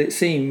people, it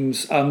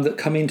seems, that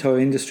come into our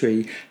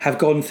industry have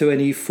gone through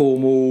any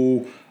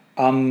formal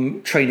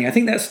training. I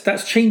think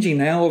that's changing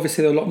now.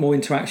 Obviously, there are a lot more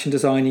interaction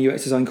design and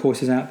UX design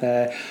courses out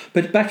there.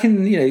 But back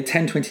in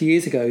 10, 20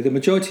 years ago, the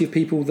majority of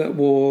people that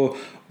were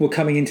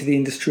coming into the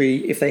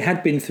industry, if they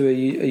had been through a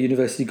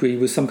university degree,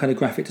 was some kind of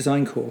graphic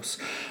design course.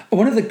 And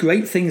one of the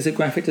great things that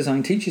graphic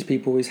design teaches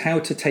people is how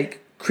to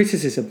take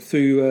criticism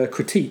through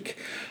critique.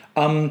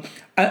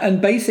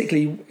 And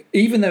basically,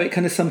 even though it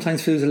kind of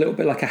sometimes feels a little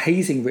bit like a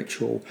hazing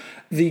ritual,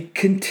 the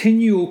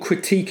continual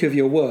critique of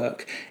your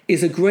work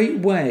is a great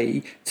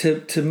way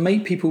to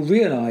make people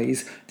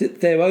realise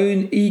that their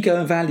own ego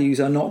and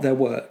values are not their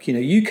work.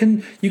 You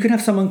can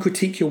have someone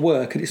critique your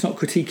work and it's not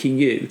critiquing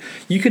you.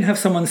 You can have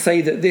someone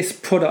say that this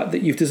product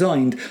that you've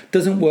designed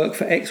doesn't work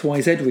for X,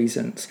 Y, Z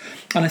reasons.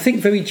 And I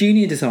think very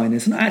junior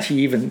designers, and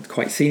actually even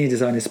quite senior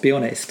designers, to be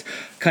honest,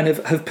 kind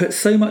of have put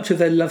so much of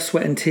their love,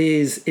 sweat and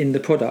tears in the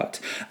product.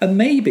 And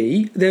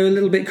maybe they're a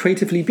little bit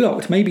creatively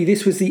blocked. Maybe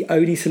this was the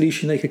only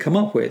solution they could come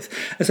up with.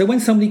 And so when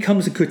somebody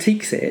comes and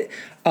critiques it,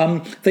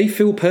 they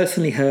feel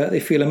personally hurt, they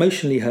feel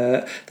emotionally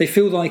hurt, they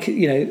feel like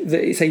that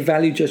it's a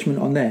value judgment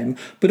on them.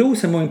 But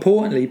also, more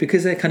importantly,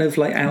 because they're kind of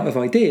like out of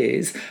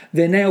ideas,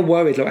 they're now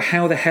worried, like,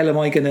 how the hell am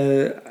I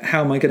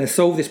gonna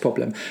solve this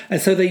problem?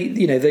 And so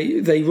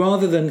they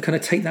rather than kind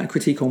of take that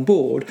critique on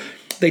board,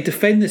 they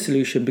defend the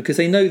solution because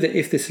they know that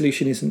if the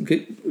solution isn't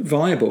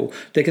viable,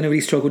 they're going to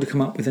really struggle to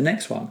come up with the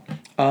next one.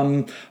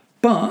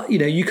 But,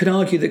 you could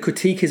argue that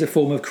critique is a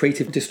form of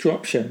creative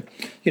disruption.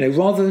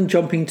 Rather than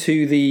jumping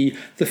to the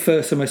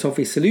first and most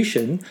obvious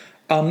solution,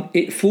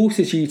 it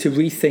forces you to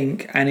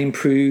rethink and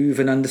improve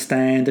and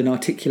understand and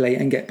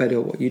articulate and get better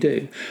at what you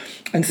do.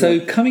 And so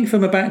coming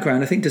from a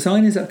background, I think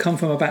designers that come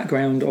from a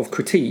background of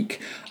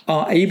critique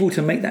are able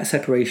to make that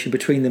separation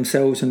between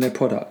themselves and their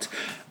product.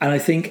 And I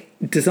think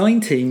design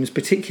teams,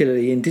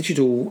 particularly in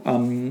digital,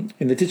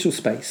 in the digital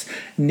space,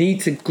 need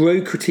to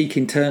grow critique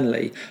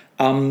internally.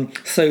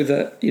 So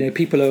that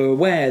people are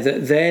aware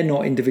that they're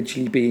not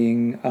individually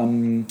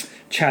being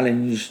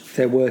challenged,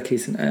 their work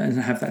is, and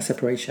have that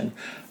separation.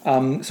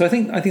 So I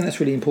think that's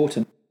really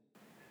important.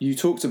 You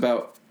talked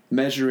about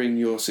measuring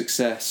your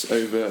success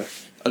over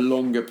a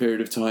longer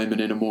period of time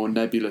and in a more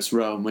nebulous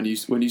realm. When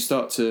you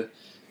start to,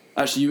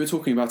 actually, you were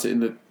talking about it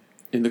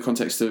in the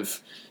context of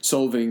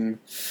solving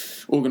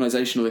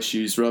organizational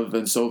issues rather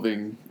than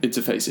solving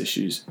interface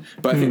issues.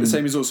 But I think the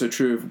same is also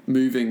true of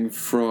moving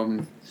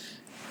from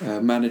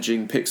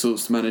managing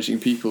pixels to managing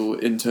people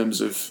in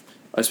terms of,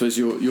 I suppose,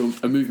 your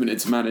a movement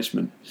into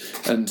management.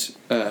 And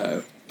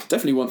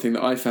definitely one thing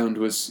that I found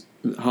was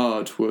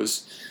hard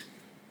was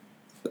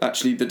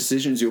actually the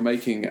decisions you're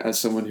making as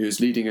someone who's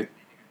leading a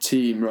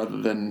team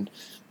rather than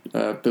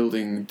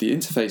building the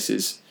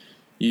interfaces.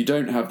 You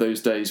don't have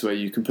those days where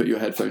you can put your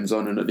headphones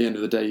on and at the end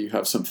of the day you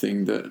have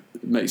something that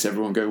makes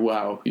everyone go,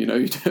 wow,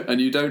 and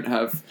you don't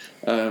have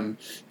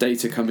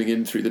data coming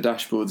in through the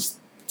dashboards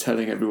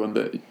telling everyone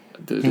that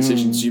the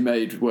decisions you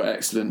made were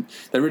excellent.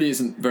 There really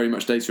isn't very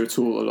much data at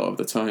all a lot of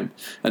the time.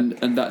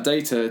 And that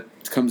data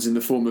comes in the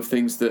form of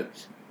things that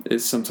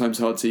it's sometimes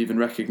hard to even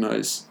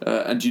recognise.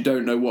 And you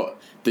don't know what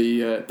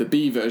the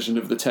B version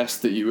of the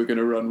test that you were going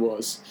to run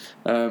was.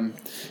 And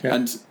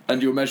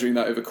you're measuring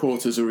that over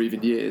quarters or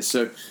even years.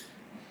 So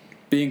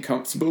being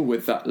comfortable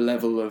with that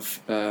level of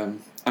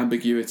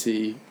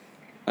ambiguity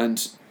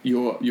and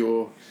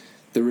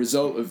the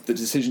result of the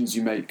decisions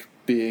you make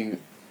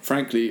being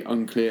frankly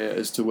unclear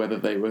as to whether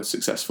they were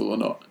successful or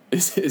not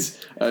is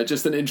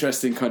just an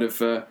interesting kind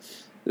of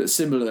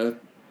similar,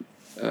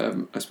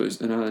 I suppose,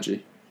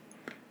 analogy.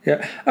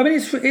 Yeah, I mean,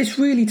 it's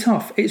really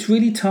tough. It's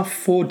really tough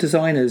for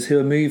designers who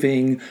are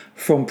moving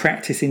from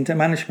practice into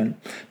management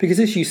because,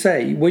 as you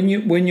say, when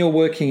you're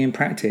working in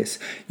practice,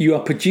 you are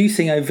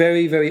producing a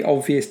very, very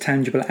obvious,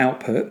 tangible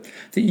output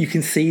that you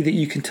can see, that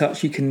you can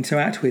touch, you can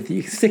interact with, that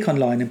you can stick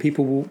online, and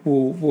people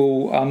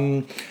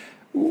will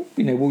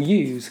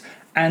use.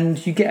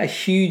 And you get a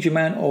huge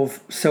amount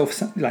of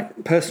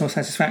personal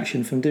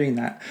satisfaction from doing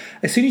that.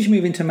 As soon as you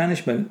move into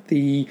management,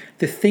 the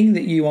thing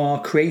that you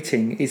are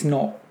creating is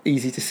not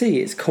easy to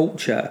see. It's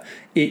culture.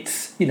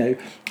 It's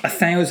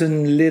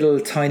 1,000 little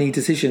tiny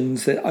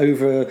decisions that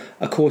over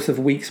a course of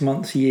weeks,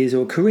 months, years,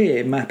 or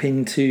career map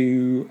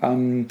into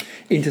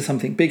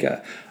something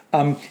bigger.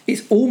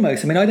 It's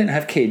almost. I mean, I don't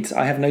have kids.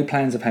 I have no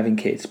plans of having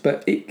kids.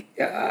 But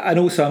and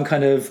also I'm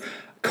kind of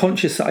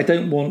conscious that I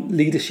don't want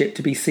leadership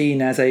to be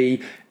seen as a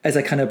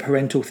kind of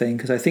parental thing,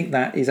 because I think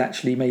that is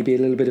actually maybe a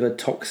little bit of a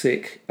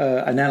toxic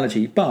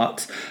analogy.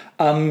 But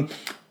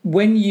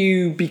when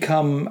you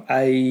become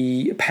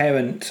a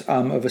parent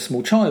of a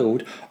small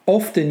child,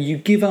 often you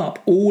give up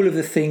all of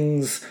the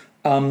things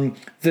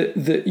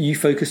that you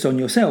focused on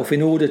yourself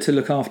in order to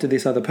look after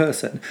this other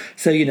person.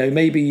 So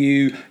maybe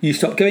you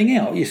stop going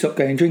out, you stop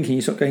going drinking,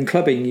 you stop going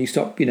clubbing, you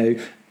stop going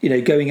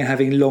and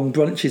having long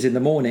brunches in the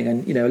morning,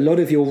 and a lot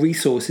of your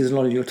resources, a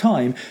lot of your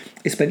time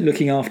is spent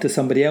looking after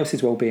somebody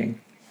else's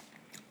well-being.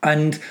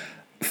 And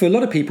for a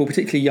lot of people,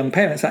 particularly young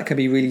parents, that can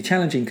be really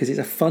challenging because it's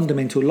a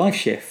fundamental life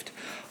shift.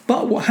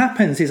 But what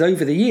happens is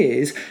over the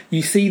years,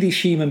 you see these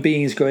human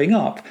beings growing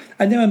up,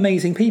 and they're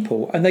amazing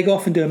people, and they go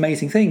off and do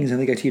amazing things, and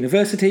they go to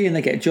university and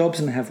they get jobs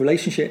and they have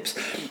relationships.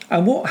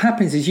 And what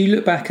happens is you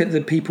look back at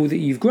the people that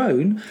you've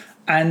grown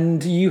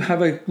and you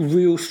have a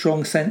real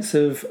strong sense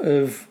of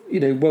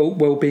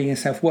well-being and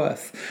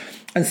self-worth.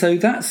 And so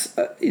that's,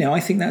 I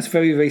think that's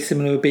very, very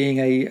similar to being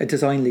a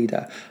design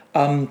leader.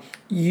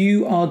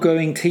 You are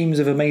growing teams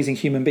of amazing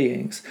human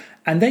beings,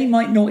 and they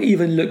might not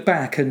even look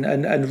back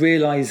and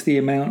realize the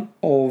amount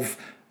of,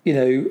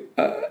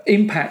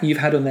 impact you've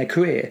had on their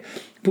career.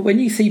 But when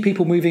you see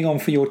people moving on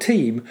for your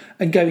team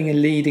and going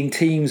and leading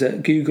teams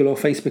at Google or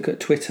Facebook, at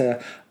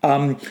Twitter,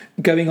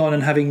 going on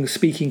and having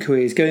speaking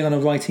careers, going on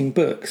and writing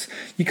books,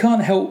 you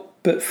can't help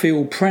but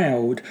feel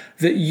proud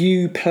that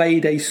you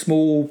played a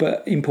small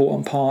but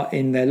important part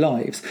in their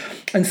lives.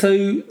 And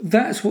so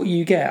that's what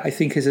you get, I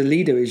think, as a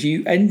leader, is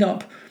you end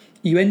up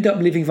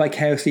living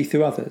vicariously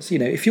through others.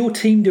 If your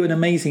team do an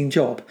amazing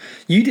job,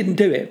 you didn't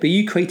do it, but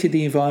you created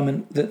the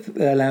environment that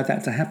allowed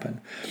that to happen.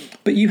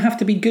 But you have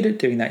to be good at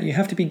doing that. You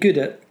have to be good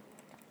at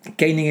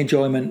gaining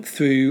enjoyment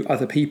through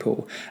other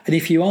people. And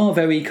if you are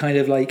very kind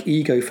of like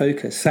ego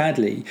focused,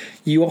 sadly,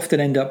 you often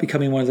end up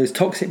becoming one of those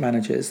toxic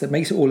managers that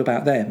makes it all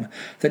about them,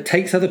 that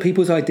takes other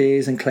people's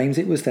ideas and claims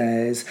it was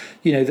theirs,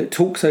 that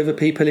talks over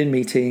people in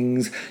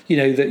meetings,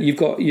 that you've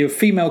got your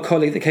female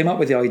colleague that came up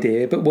with the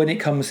idea, but when it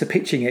comes to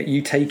pitching it,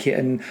 you take it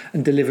and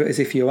deliver it as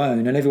if your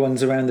own, and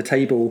everyone's around the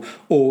table,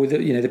 or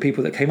the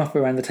people that came up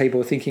around the table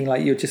are thinking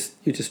like you're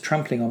just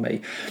trampling on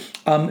me.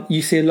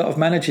 You see a lot of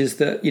managers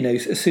that,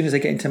 as soon as they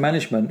get into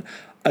management,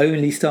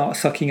 only start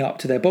sucking up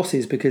to their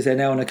bosses because they're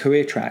now on a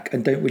career track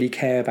and don't really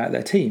care about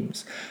their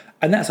teams.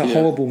 And that's a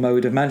horrible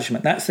mode of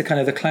management. That's the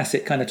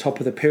classic kind of top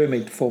of the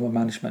pyramid form of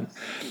management.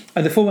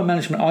 And the form of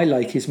management I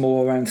like is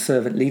more around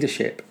servant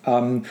leadership,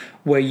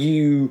 where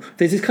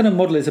there's this kind of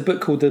model. There's a book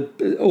called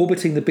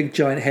Orbiting the Big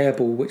Giant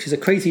Hairball, which is a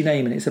crazy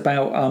name, and it's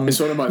about... it's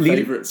one of my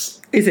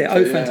favourites. Is it?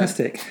 Oh,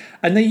 fantastic.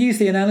 And they use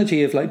the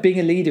analogy of like being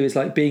a leader is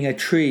like being a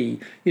tree.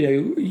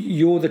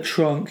 You're the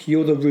trunk,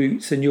 you're the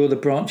roots, and you're the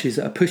branches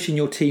that are pushing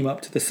your team up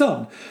to the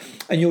sun.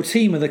 And your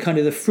team are the kind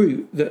of the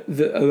fruit that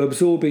are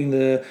absorbing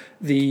the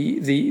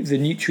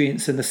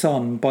nutrients and the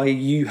sun by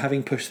you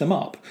having pushed them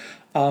up.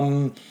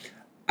 You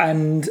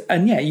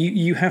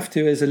have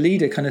to, as a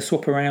leader, kind of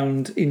swap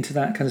around into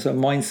that kind of sort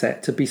of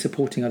mindset to be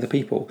supporting other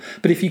people.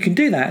 But if you can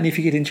do that, and if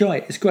you can enjoy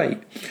it, it's great.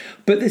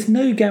 But there's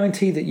no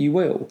guarantee that you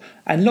will.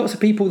 And lots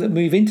of people that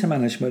move into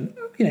management,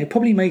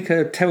 probably make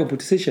a terrible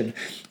decision.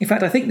 In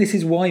fact, I think this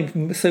is why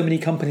so many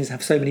companies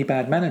have so many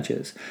bad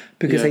managers,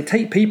 because they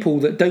take people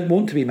that don't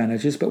want to be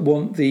managers but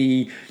want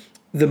the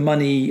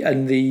money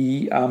and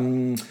the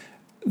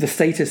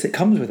status that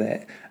comes with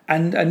it.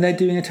 And they're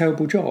doing a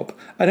terrible job.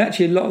 And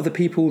actually, a lot of the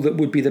people that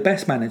would be the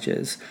best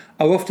managers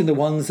are often the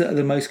ones that are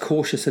the most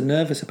cautious and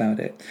nervous about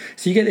it.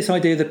 So you get this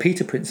idea of the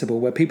Peter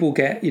Principle, where people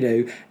get,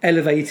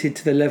 elevated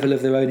to the level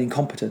of their own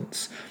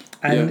incompetence.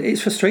 And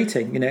it's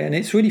frustrating, and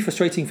it's really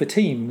frustrating for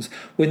teams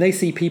when they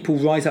see people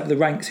rise up the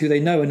ranks who they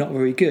know are not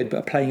very good but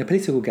are playing a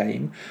political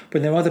game,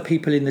 when there are other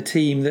people in the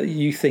team that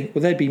you think,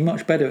 well, they'd be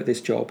much better at this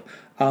job.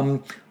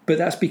 But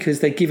that's because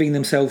they're giving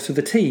themselves to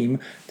the team.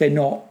 They're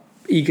not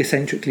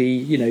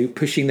egocentrically,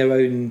 pushing their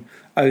own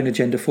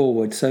agenda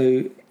forward.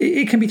 So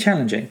it can be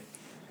challenging.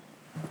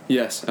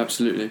 Yes,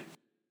 absolutely.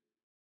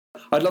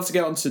 I'd love to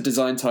get on to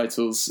design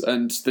titles,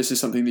 and this is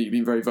something that you've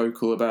been very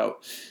vocal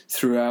about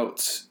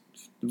throughout,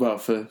 well,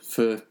 for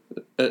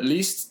at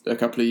least a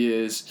couple of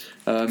years.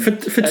 For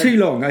too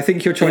long, I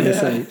think you're trying to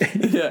say.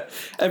 Yeah.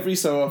 Every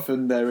so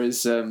often there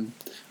is,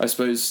 I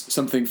suppose,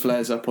 something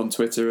flares up on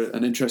Twitter,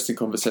 an interesting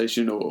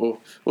conversation, or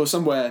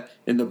somewhere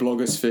in the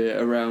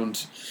blogosphere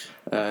around,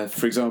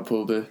 for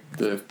example, the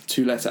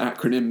two-letter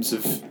acronyms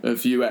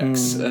of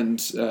UX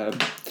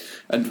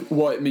and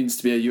what it means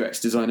to be a UX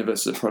designer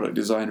versus a product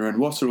designer, and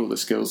what are all the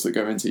skills that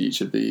go into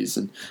each of these,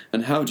 and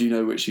how do you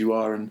know which you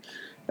are, and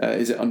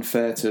is it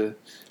unfair to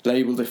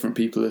label different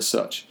people as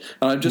such?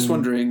 And I'm just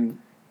wondering,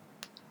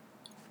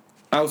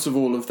 out of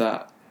all of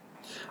that,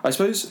 I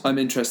suppose I'm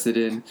interested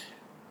in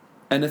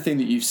anything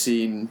that you've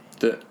seen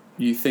that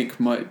you think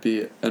might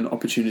be an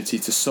opportunity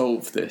to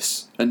solve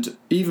this, and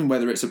even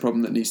whether it's a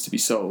problem that needs to be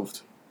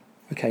solved.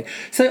 Okay,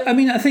 so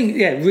I think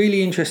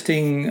really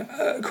interesting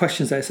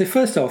questions there. So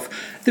first off,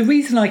 the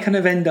reason I kind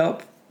of end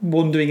up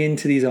wandering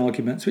into these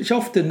arguments, which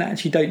often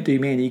actually don't do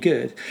me any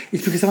good,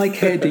 is because I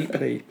care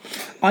deeply.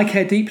 I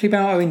care deeply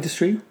about our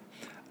industry.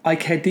 I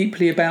care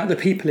deeply about the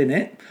people in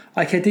it.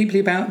 I care deeply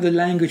about the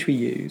language we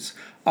use.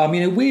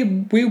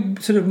 We're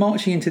sort of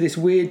marching into this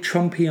weird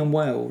Trumpian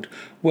world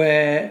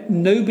where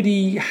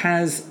nobody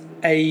has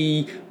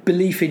a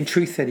belief in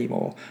truth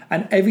anymore,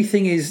 and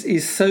everything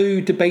is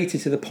so debated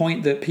to the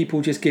point that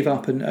people just give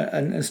up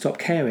and stop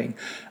caring.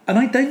 And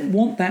I don't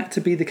want that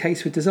to be the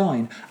case with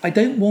design. I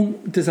don't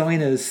want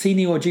designers,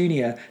 senior or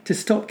junior, to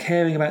stop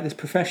caring about this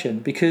profession,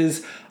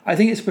 because I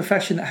think it's a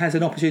profession that has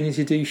an opportunity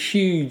to do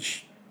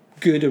huge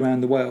good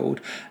around the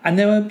world, and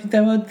there are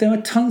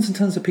tons and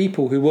tons of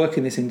people who work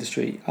in this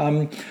industry.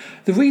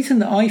 The reason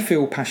that I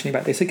feel passionate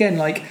about this,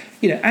 again,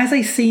 as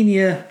a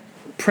senior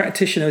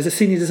practitioner, as a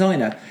senior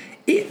designer,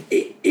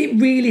 it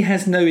really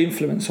has no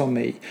influence on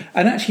me.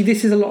 And actually,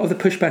 this is a lot of the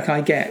pushback I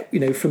get,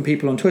 from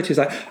people on Twitter. It's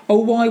like, oh,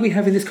 why are we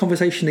having this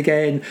conversation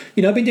again?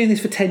 I've been doing this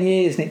for 10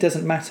 years and it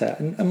doesn't matter.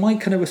 And my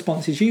kind of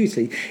response is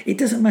usually, it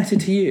doesn't matter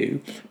to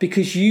you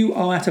because you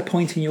are at a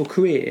point in your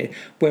career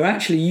where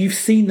actually you've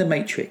seen the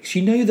matrix.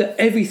 You know that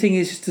everything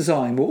is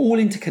design. We're all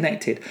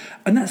interconnected.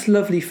 And that's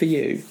lovely for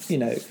you,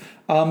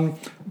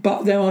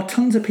 But there are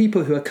tons of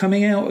people who are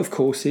coming out of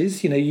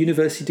courses,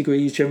 university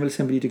degrees, General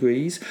Assembly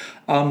General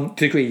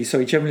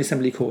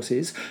Assembly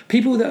courses,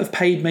 people that have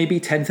paid maybe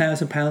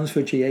 £10,000 for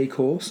a GA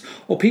course,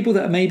 or people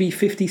that are maybe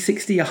 50,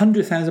 60,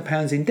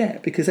 £100,000 in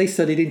debt because they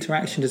studied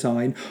interaction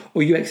design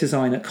or UX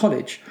design at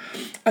college.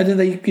 And then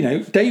they,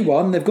 day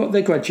one, they've got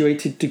their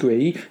graduated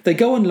degree. They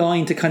go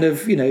online to kind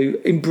of,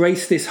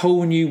 embrace this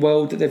whole new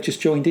world that they've just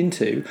joined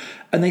into.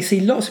 And they see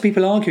lots of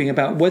people arguing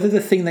about whether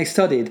the thing they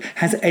studied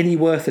has any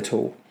worth at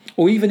all,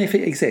 or even if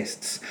it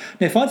exists.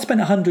 Now, if I'd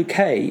spent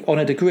 100k on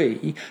a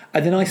degree,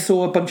 and then I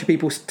saw a bunch of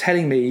people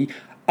telling me,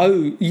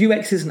 oh,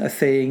 UX isn't a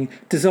thing,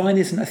 design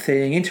isn't a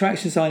thing,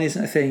 interaction design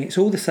isn't a thing, it's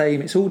all the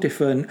same, it's all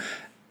different,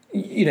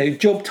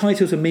 job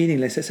titles are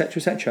meaningless, etc.,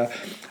 etc.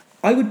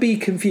 I would be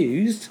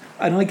confused,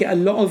 and I get a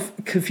lot of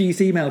confused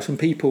emails from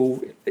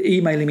people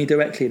emailing me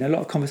directly, and a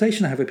lot of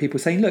conversation I have with people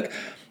saying, look,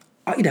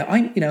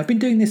 I've been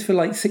doing this for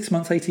like 6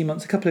 months, 18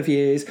 months, a couple of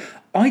years.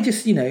 I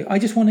just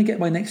want to get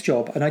my next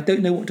job, and I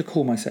don't know what to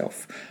call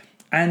myself.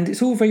 And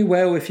it's all very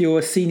well if you're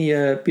a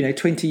senior,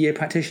 20-year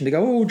practitioner to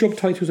go, oh, job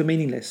titles are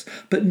meaningless,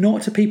 but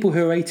not to people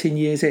who are 18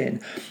 years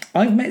in.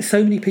 I've met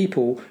so many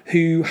people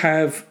who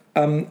have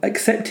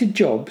accepted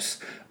jobs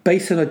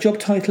based on a job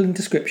title and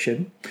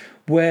description,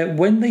 where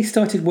when they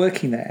started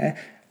working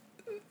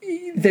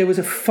there was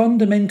a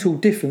fundamental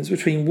difference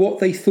between what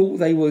they thought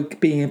they were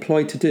being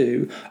employed to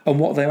do and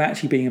what they were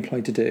actually being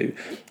employed to do.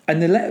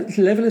 And the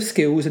level of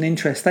skills and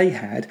interest they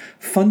had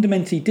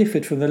fundamentally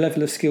differed from the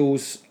level of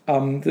skills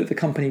that the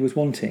company was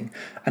wanting.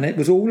 And it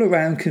was all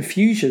around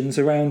confusions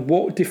around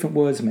what different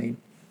words mean.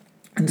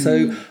 And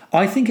so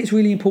I think it's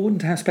really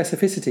important to have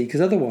specificity, because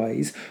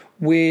otherwise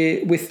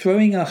we're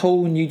throwing a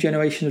whole new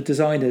generation of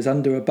designers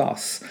under a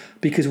bus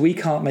because we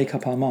can't make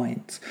up our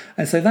minds.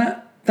 And so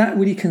that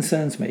really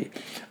concerns me.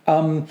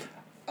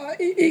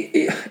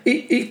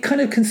 It kind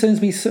of concerns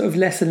me sort of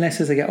less and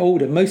less as I get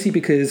older, mostly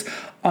because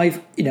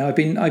I've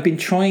been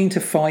trying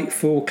to fight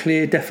for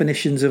clear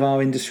definitions of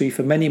our industry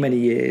for many, many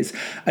years,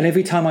 and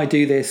every time I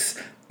do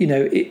this,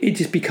 it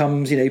just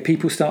becomes,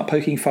 people start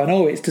poking fun.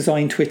 Oh, it's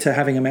design Twitter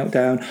having a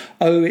meltdown.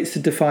 Oh, it's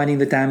defining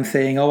the damn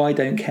thing. Oh, I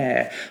don't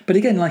care. But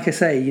again, like I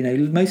say,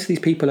 most of these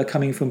people are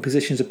coming from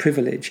positions of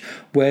privilege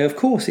where, of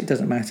course, it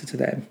doesn't matter to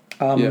them.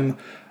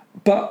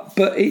 But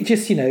it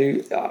just,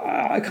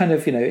 I kind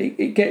of,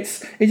 it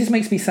just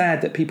makes me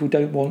sad that people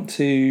don't want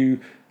to,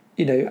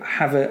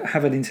 have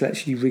an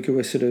intellectually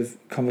rigorous sort of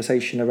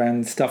conversation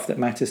around stuff that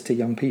matters to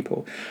young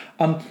people.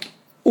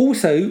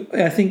 Also,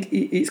 I think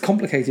it's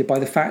complicated by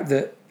the fact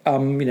that,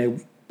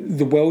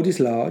 the world is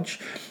large,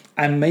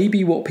 and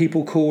maybe what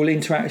people call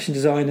interaction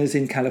designers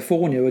in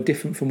California are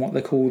different from what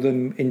they call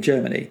them in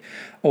Germany.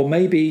 Or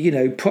maybe,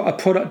 a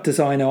product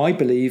designer, I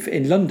believe,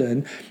 in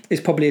London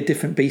is probably a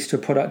different beast to a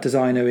product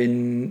designer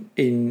in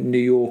New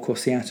York or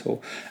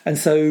Seattle. And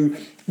so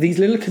these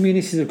little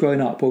communities have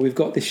grown up where we've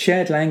got this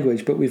shared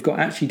language, but we've got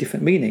actually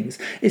different meanings.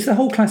 It's the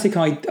whole classic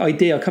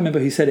idea, I can't remember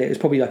who said it, it was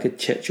probably like a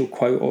Churchill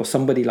quote or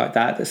somebody like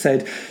that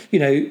said,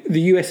 the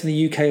US and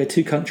the UK are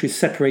two countries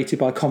separated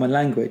by a common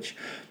language.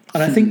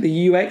 And I think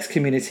the UX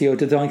community or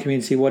design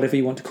community, whatever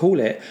you want to call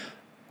it,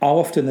 are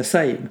often the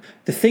same.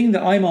 The thing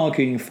that I'm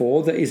arguing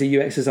for, that is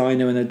a UX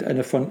designer and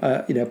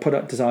a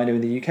product designer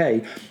in the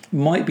UK,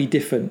 might be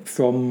different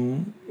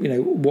from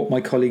what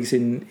my colleagues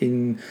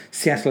in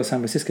Seattle or San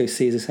Francisco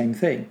see as the same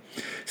thing.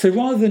 So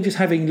rather than just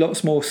having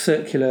lots more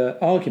circular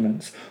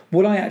arguments,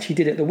 what I actually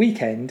did at the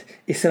weekend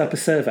is set up a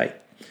survey.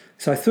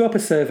 So I threw up a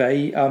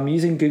survey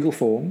using Google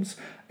Forms.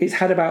 It's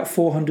had about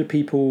 400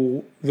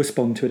 people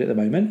respond to it at the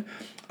moment.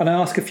 And I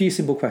ask a few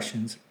simple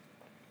questions.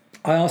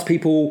 I asked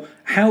people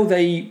how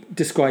they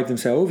describe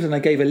themselves, and I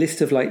gave a list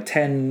of like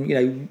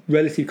 10,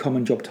 relatively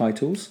common job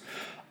titles.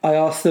 I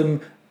asked them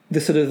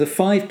the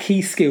 5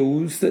 key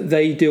skills that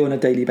they do on a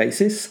daily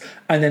basis,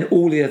 and then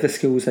all the other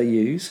skills they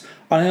use.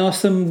 And I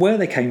asked them where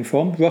they came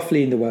from,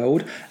 roughly in the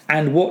world,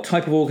 and what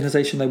type of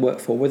organisation they work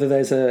for, whether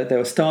they're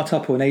a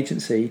startup or an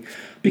agency.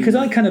 Because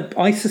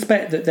I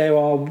suspect that there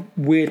are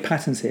weird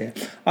patterns here.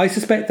 I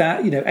suspect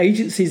that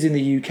agencies in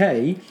the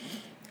UK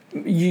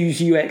use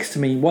UX to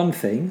mean one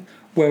thing,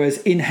 whereas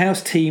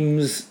in-house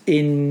teams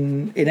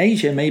in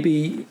Asia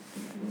maybe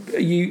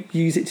you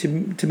use it to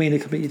mean a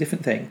completely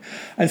different thing.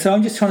 And so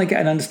I'm just trying to get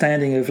an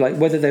understanding of like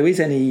whether there is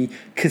any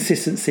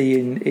consistency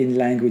in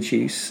language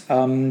use.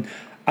 And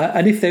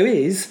if there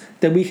is,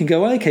 then we can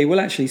go, okay, well,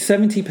 actually,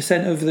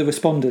 70% of the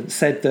respondents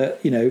said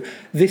that,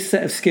 this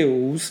set of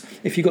skills,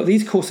 if you've got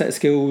these core set of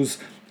skills,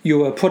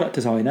 you're a product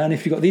designer, and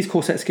if you've got these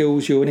core set of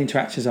skills, you're an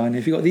interaction designer.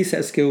 If you've got these set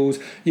of skills,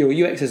 you're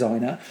a UX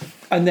designer.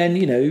 And then,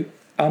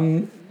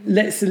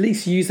 let's at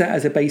least use that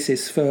as a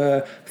basis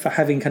for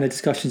having kind of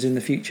discussions in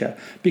the future.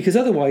 Because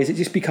otherwise, it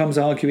just becomes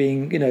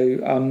arguing,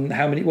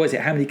 how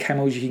many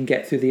camels you can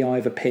get through the eye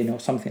of a pin or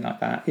something like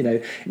that.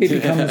 It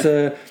becomes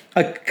a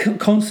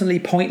constantly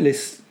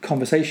pointless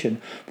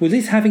conversation. Well,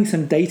 this having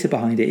some data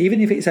behind it,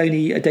 even if it's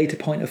only a data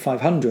point of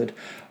 500,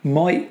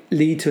 might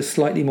lead to a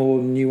slightly more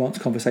nuanced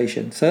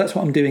conversation. So that's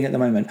what I'm doing at the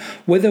moment.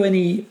 Whether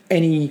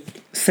any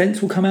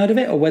sense will come out of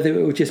it, or whether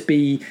it will just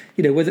be,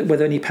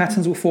 whether any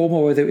patterns will form,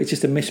 or whether it's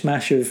just a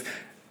mishmash of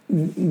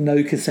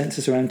no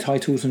consensus around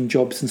titles and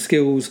jobs and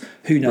skills,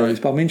 who knows?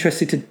 Right. But I'm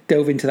interested to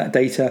delve into that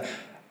data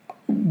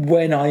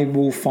when I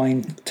will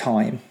find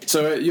time.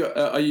 So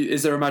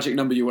is there a magic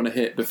number you want to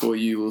hit before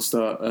you will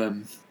start...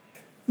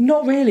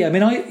 Not really. I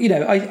mean,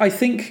 I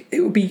think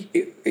it would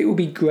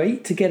be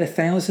great to get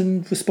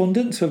 1,000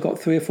 respondents. We've got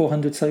 300 or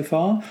 400 so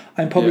far.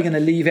 I'm probably going to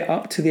leave it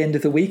up to the end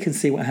of the week and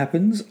see what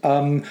happens.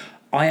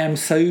 I am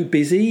so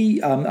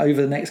busy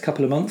over the next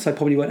couple of months. I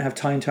probably won't have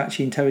time to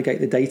actually interrogate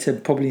the data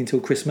probably until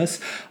Christmas.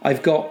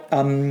 I've got.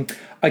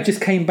 I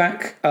just came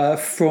back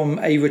from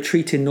a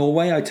retreat in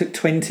Norway. I took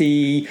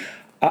 20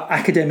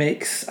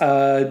 academics,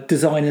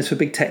 designers for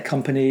big tech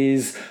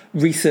companies,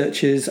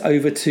 researchers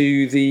over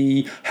to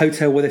the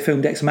hotel where they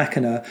filmed Ex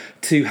Machina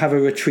to have a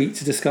retreat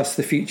to discuss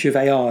the future of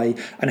AI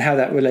and how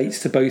that relates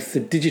to both the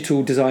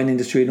digital design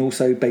industry and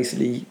also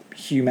basically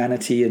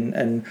humanity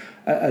and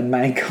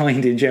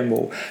mankind in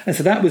general. And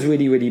so that was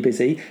really, really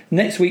busy.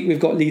 Next week we've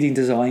got Leading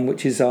Design,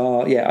 which is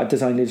our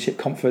design leadership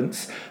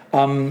conference.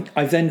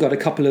 I've then got a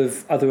couple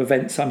of other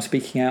events I'm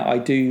speaking at. I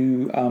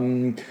do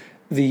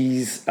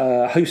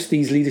host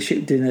these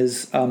leadership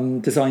dinners,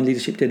 design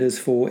leadership dinners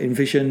for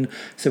Envision.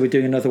 So we're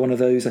doing another one of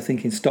those, I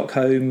think, in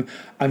Stockholm.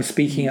 I'm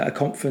speaking at a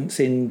conference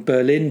in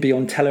Berlin,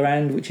 Beyond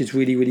Tellerrand, which is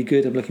really, really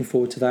good. I'm looking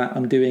forward to that.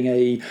 I'm doing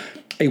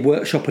a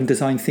workshop on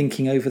design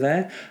thinking over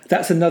there.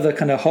 That's another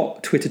kind of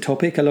hot Twitter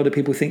topic. A lot of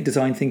people think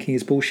design thinking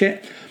is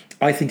bullshit.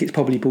 I think it's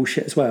probably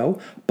bullshit as well.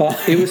 But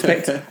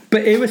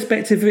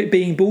irrespective of it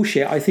being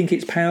bullshit, I think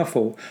it's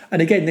powerful.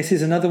 And again, this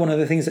is another one of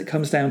the things that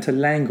comes down to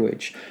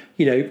language.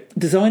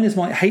 Designers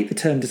might hate the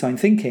term design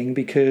thinking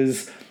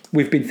because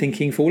we've been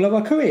thinking for all of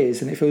our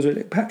careers and it feels a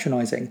bit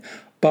patronizing.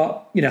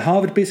 But,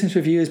 Harvard Business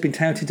Review has been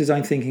touting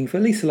design thinking for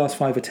at least the last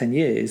 5 or 10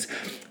 years.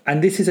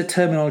 And this is a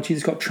terminology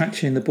that's got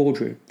traction in the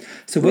boardroom.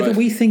 So whether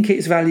we think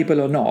it's valuable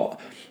or not,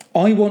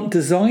 I want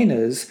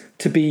designers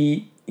to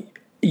be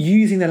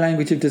using the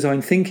language of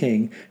design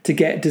thinking to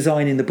get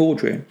design in the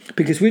boardroom,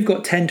 because we've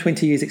got 10,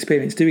 20 years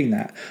experience doing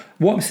that.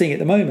 What I'm seeing at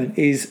the moment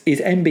is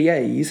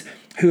MBAs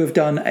who have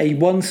done a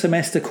 1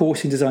 semester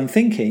course in design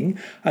thinking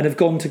and have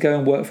gone to go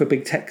and work for a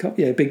big tech,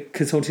 big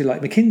consultancy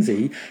like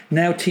McKinsey,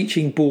 now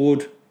teaching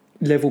board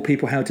level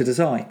people how to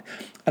design.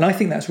 And I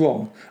think that's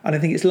wrong. And I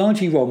think it's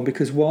largely wrong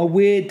because while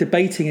we're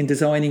debating and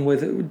deciding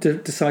whether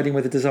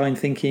design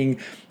thinking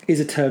is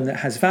a term that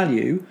has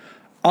value,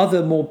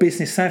 other more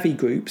business savvy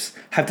groups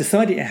have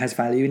decided it has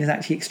value and is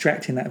actually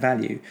extracting that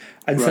value.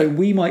 And so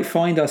we might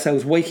find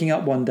ourselves waking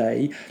up one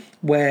day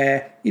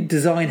where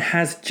design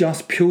has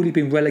just purely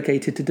been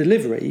relegated to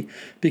delivery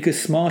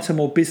because smarter,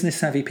 more business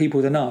savvy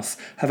people than us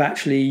have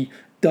actually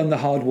done the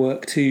hard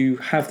work to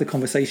have the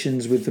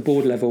conversations with the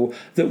board level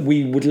that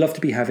we would love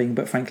to be having,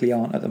 but frankly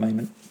aren't at the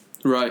moment.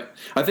 Right.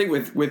 I think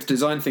with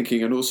design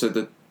thinking and also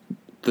the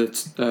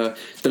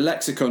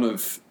lexicon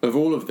of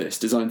all of this,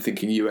 design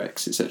thinking,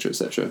 UX,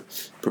 etc.,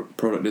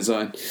 product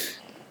design,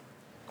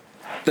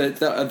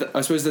 that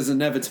I suppose there's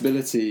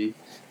inevitability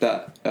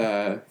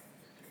that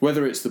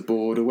whether it's the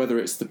board or whether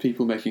it's the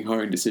people making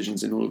hiring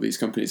decisions in all of these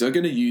companies are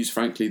going to use,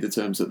 frankly, the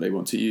terms that they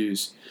want to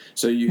use.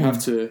 So you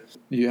have to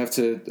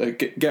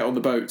get on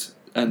the boat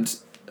and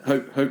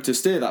hope to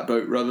steer that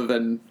boat rather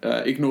than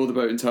ignore the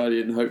boat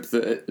entirely and hope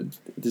that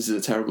this is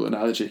a terrible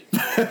analogy.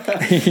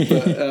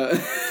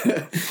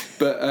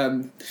 but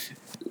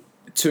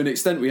to an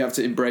extent, we have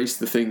to embrace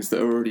the things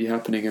that are already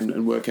happening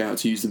and work out how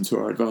to use them to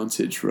our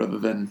advantage rather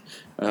than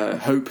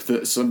hope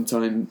that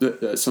sometime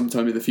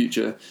in the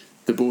future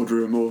the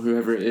boardroom or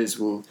whoever it is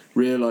will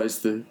realise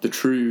the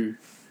true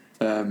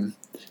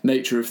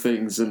nature of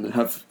things and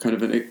have kind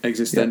of an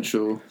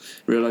existential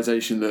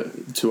realisation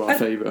that to our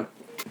favour.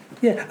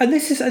 Yeah, and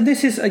this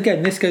is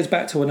again, this goes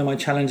back to one of my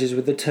challenges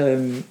with the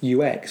term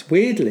UX.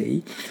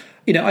 Weirdly,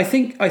 I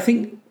think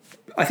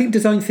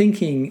design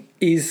thinking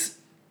is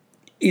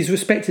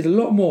respected a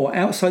lot more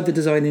outside the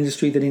design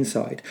industry than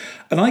inside.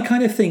 And I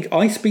kind of think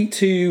I speak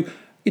to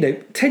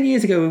 10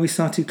 years ago when we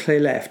started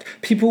Clearleft,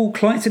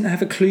 clients didn't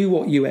have a clue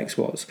what UX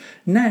was.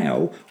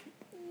 Now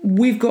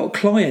we've got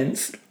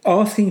clients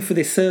asking for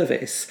this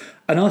service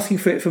and asking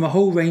for it from a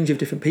whole range of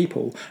different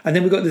people. And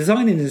then we've got the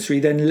design industry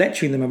then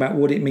lecturing them about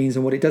what it means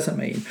and what it doesn't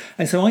mean.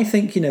 And so I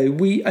think,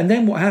 and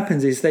then what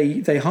happens is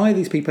they hire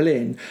these people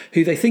in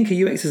who they think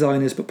are UX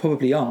designers but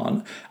probably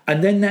aren't.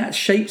 And then that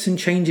shapes and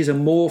changes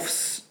and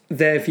morphs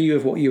their view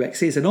of what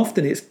UX is. And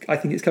often I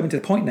think it's coming to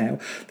the point now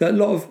that a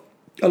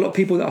lot of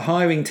people that are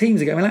hiring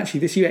teams are going, well, actually,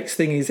 this UX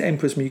thing is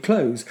emperor's new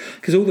clothes,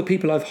 because all the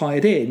people I've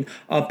hired in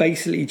are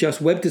basically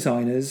just web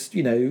designers,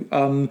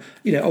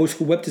 old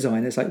school web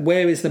designers. Like,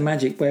 where is the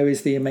magic? Where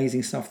is the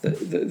amazing stuff that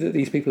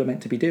these people are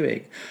meant to be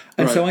doing?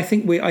 And so I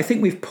think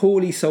we've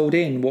poorly sold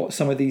in what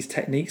some of these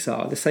techniques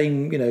are. The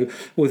same,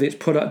 whether it's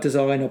product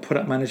design or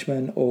product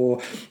management,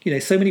 or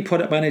so many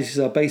product managers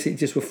are basically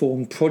just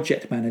reformed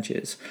project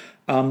managers.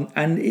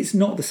 And it's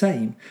not the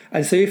same.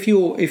 And so if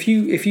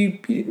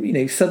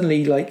you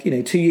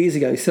suddenly, 2 years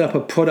ago, set up a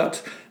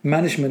product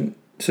management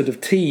sort of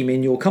team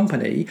in your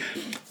company,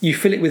 you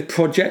fill it with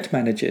project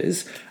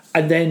managers,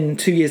 and then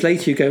 2 years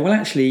later you go, well,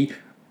 actually,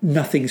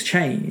 nothing's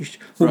changed.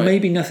 Well,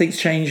 maybe nothing's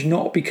changed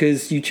not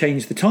because you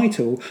changed the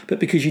title, but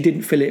because you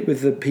didn't fill it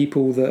with the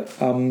people that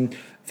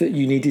that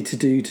you needed to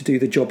do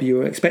the job you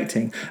were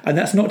expecting. And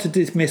that's not to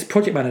dismiss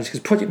project managers, because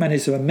project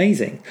managers are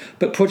amazing,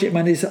 but project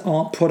managers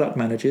aren't product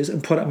managers,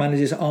 and product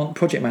managers aren't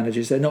project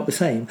managers. They're not the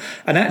same.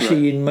 And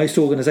actually, in most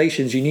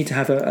organizations, you need to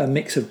have a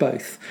mix of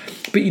both.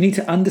 But you need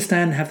to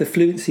understand and have the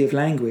fluency of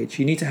language.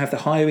 You need to have the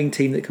hiring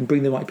team that can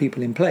bring the right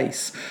people in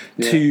place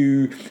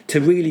to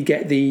really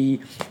get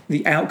the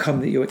outcome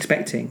that you're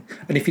expecting.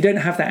 And if you don't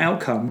have that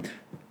outcome,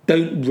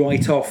 don't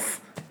write off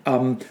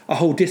a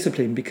whole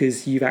discipline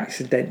because you've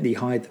accidentally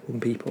hired the wrong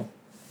people.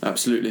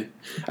 Absolutely.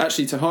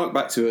 Actually, to hark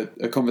back to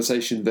a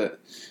conversation that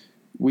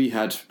we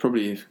had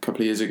probably a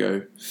couple of years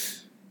ago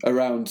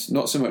around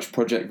not so much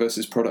project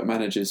versus product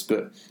managers,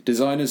 but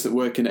designers that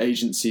work in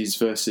agencies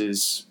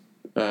versus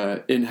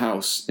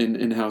in-house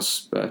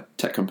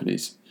tech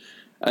companies.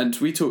 And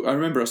I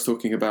remember us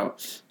talking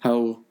about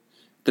how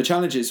the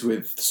challenges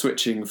with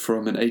switching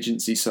from an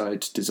agency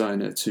side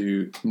designer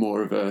to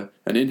more of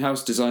an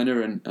in-house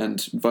designer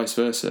and vice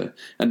versa,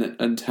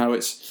 and how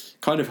it's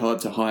kind of hard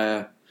to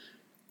hire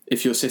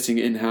if you're sitting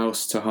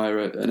in-house to hire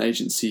an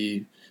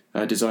agency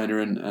designer,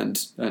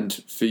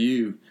 and for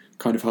you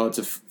kind of hard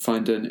to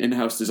find an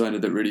in-house designer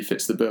that really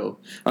fits the bill.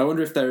 I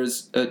wonder if there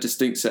is a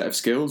distinct set of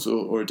skills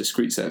or a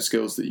discrete set of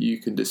skills that you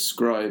can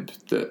describe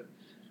that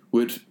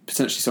would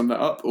potentially sum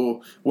that up,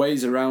 or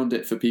ways around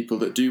it for people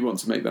that do want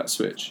to make that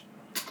switch.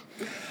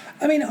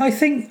 I mean, I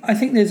think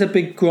there's a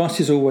big grass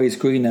is always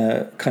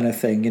greener kind of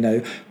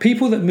thing.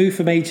 People that move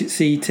from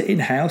agency to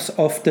in-house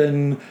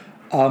often,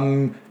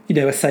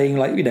 are saying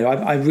like,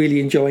 I'm really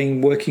enjoying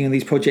working on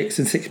these projects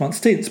in 6 month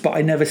stints, but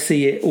I never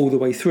see it all the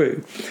way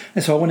through,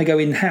 and so I want to go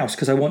in-house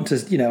because I want to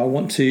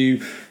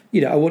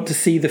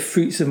see the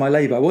fruits of my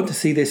labour. I want to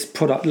see this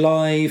product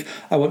live.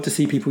 I want to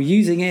see people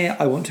using it.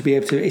 I want to be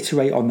able to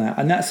iterate on that.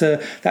 And that's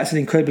an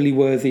incredibly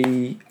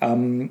worthy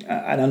and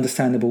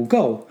understandable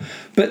goal.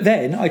 But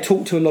then I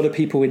talk to a lot of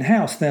people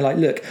in-house, and they're like,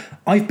 look,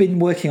 I've been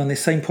working on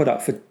this same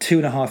product for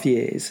 2.5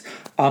 years.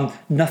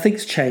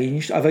 Nothing's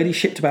changed. I've only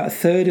shipped about a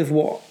third of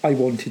what I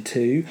wanted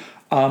to.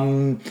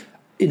 I'm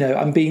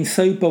being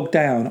so bogged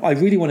down. I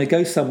really want to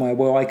go somewhere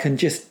where I can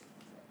just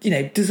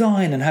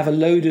design and have a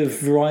load of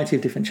variety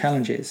of different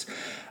challenges.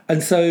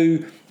 And so,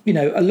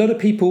 a lot of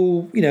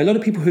people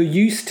who are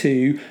used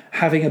to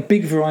having a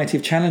big variety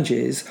of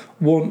challenges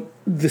want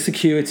the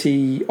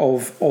security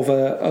of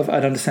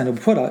an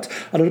understandable product.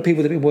 A lot of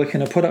people that have been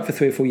working on a product for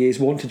 3 or 4 years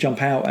want to jump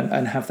out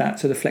and have that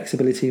sort of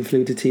flexibility and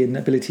fluidity and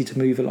ability to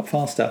move a lot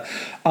faster.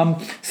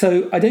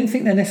 So I don't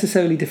think they're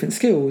necessarily different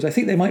skills. I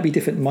think they might be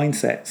different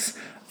mindsets.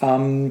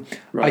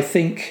 Right. I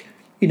think,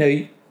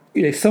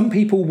 some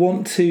people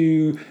want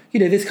to,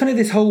 there's kind of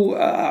this whole,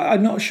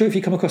 I'm not sure if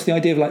you come across the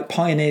idea of like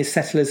pioneers,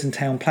 settlers and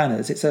town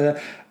planners. It's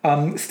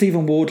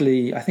Stephen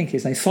Wardley, I think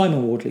his name,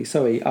 Simon Wardley,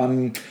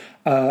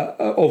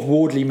 of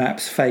Wardley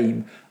Maps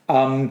fame,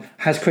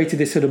 has created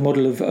this sort of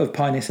model of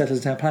pioneers, settlers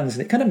and town planners.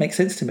 And it kind of makes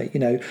sense to me,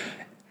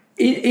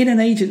 in an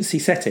agency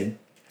setting,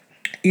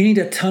 you need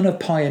a ton of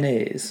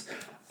pioneers.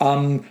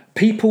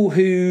 People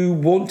who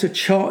want to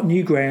chart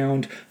new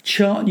ground,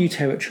 chart new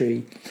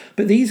territory.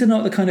 But these are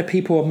not the kind of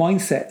people or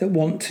mindset that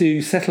want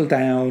to settle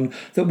down,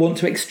 that want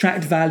to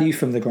extract value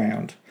from the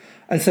ground.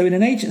 And so in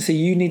an agency,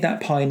 you need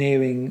that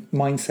pioneering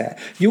mindset.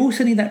 You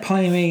also need that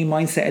pioneering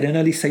mindset at an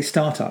early stage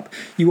startup.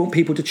 You want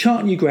people to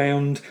chart new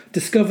ground,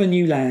 discover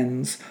new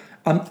lands.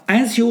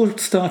 As your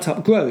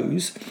startup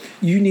grows,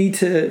 you need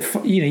to,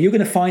 you're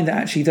going to find that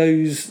actually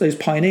those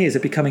pioneers are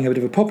becoming a bit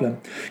of a problem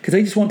because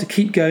they just want to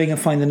keep going and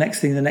find the next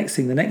thing.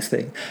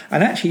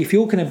 And actually, if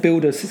you're going to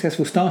build a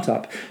successful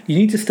startup, you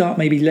need to start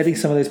maybe letting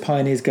some of those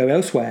pioneers go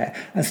elsewhere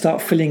and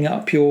start filling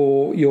up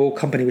your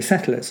company with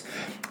settlers.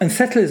 And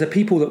settlers are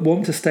people that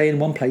want to stay in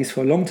one place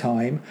for a long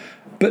time,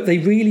 but they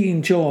really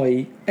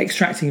enjoy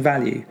extracting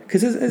value.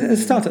 Because as a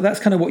startup, that's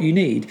kind of what you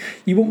need.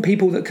 You want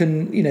people that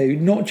can,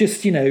 not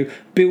just,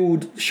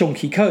 build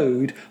shonky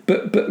code,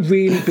 but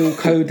really build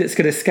code that's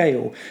going to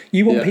scale.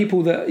 You want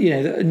people that,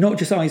 that are not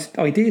just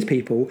ideas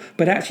people,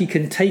 but actually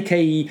can take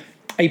a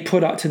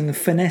product and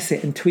finesse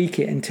it and tweak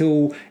it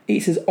until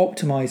it's as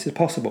optimized as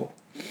possible.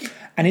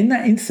 And in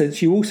that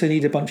instance, you also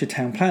need a bunch of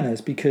town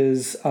planners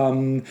because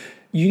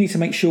you need to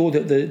make sure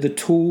that the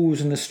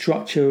tools and the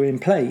structure are in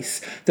place,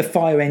 the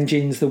fire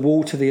engines, the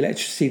water, the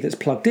electricity that's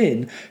plugged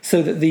in,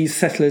 so that these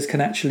settlers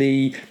can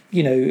actually,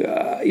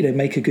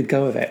 make a good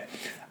go of it.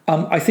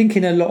 I think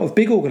in a lot of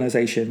big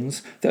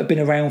organisations that have been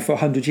around for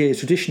 100 years,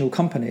 traditional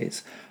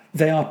companies,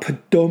 they are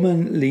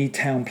predominantly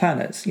town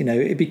planners.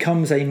 It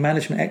becomes a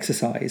management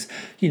exercise.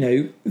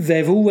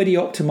 They've already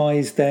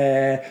optimised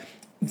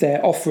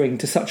their offering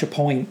to such a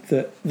point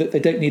that they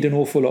don't need an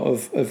awful lot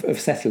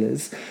of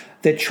settlers.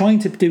 They're trying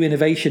to do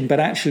innovation,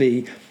 but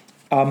actually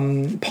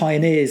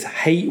pioneers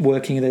hate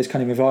working in those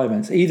kind of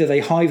environments. Either they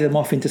hive them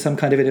off into some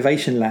kind of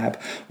innovation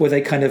lab where they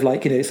kind of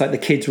like, it's like the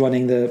kids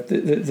running the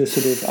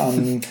sort of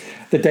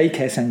the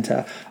daycare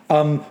centre,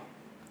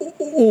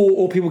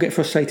 or people get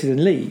frustrated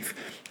and leave.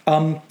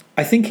 I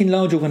I think in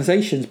large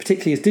organisations,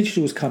 particularly as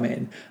digitals come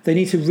in, they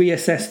need to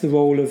reassess the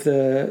role of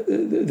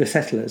the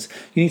settlers.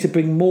 You need to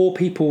bring more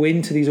people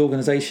into these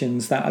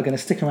organisations that are going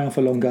to stick around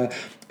for longer,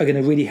 are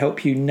going to really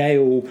help you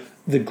nail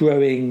the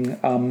growing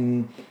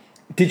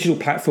digital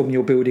platform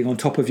you're building on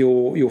top of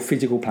your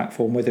physical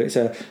platform, whether it's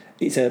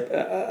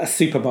a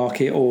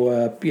supermarket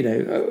or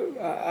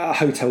a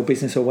hotel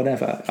business or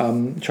whatever,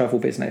 travel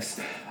business.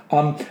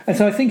 And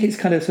so I think it's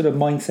kind of sort of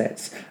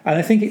mindsets. And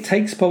I think it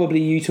takes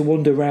probably you to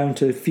wander around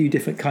to a few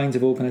different kinds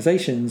of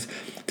organisations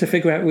to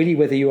figure out really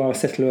whether you are a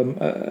settler,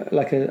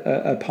 like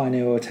a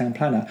pioneer or a town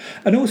planner.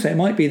 And also it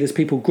might be that as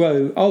people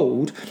grow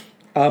old,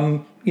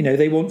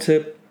 they want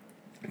to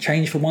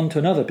change from one to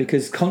another,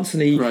 because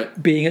constantly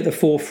being at the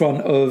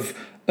forefront of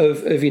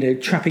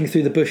trapping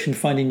through the bush and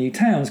finding new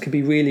towns can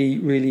be really,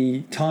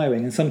 really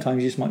tiring. And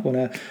sometimes you just might want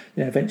to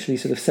eventually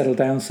sort of settle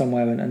down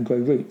somewhere and grow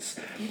roots.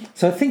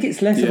 So I think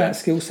it's less about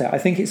skill set. I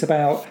think it's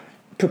about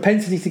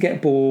propensity to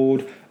get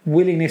bored,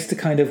 willingness to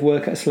kind of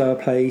work at a slower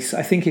pace.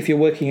 I think if you're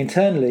working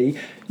internally,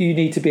 you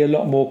need to be a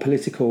lot more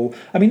political.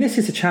 I mean, this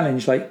is a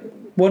challenge. Like,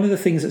 one of the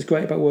things that's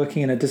great about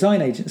working in a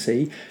design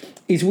agency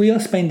is we are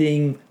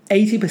spending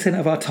 80%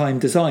 of our time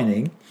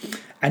designing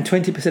and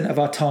 20% of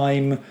our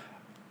time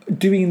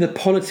doing the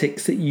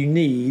politics that you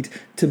need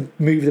to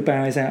move the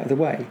barriers out of the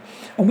way.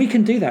 And we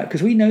can do that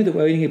because we know that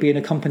we're only going to be in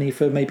a company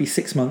for maybe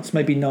 6 months,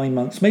 maybe 9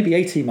 months, maybe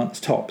 18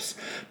 months tops.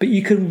 But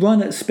you can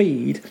run at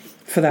speed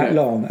for that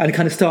long and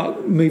kind of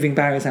start moving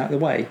barriers out of the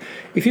way.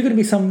 If you're going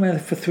to be somewhere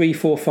for 3,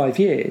 4, 5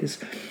 years,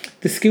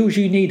 the skills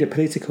you need are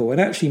political.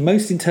 And actually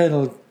most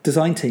internal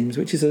design teams,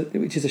 which is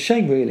a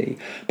shame really,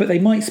 but they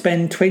might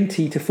spend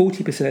 20 to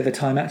 40% of the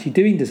time actually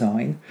doing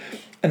design,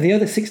 and the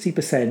other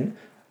 60%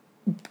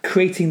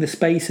 creating the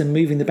space and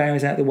moving the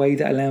barriers out of the way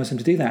that allows them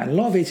to do that. And a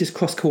lot of it is just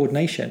cross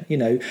coordination.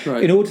 In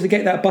order to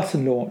get that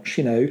button launch,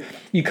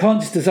 you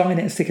can't just design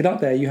it and stick it up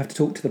there. You have to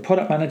talk to the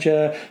product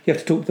manager, you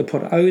have to talk to the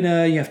product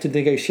owner, you have to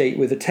negotiate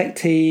with the tech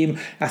team,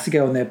 has to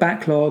go on their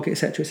backlog,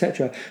 etc.,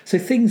 etc. So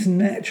things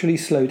naturally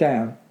slow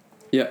down.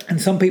 Yeah. And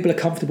some people are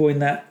comfortable in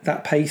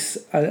that pace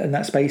and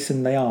that space,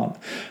 and they aren't.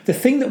 The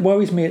thing that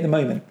worries me at the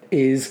moment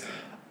is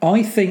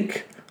I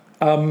think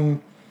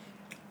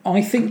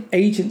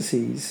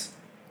agencies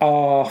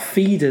are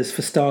feeders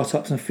for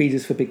startups and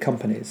feeders for big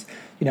companies.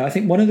 I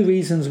think one of the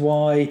reasons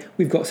why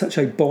we've got such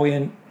a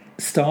buoyant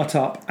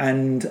startup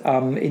and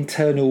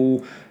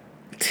internal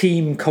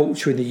team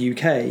culture in the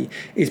UK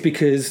is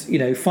because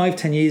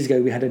 5-10 years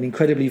ago we had an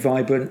incredibly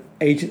vibrant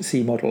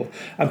agency model,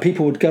 and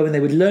people would go and they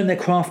would learn their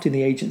craft in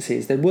the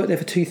agencies. They'd work there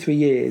for 2-3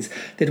 years.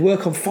 They'd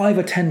work on 5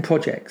 or 10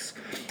 projects,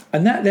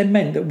 and that then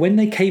meant that when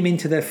they came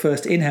into their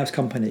first in-house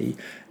company,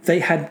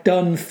 they had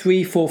done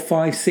 3, 4,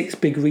 5, 6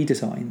 big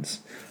redesigns.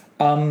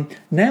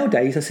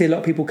 Nowadays, I see a lot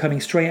of people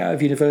coming straight out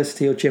of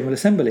university or General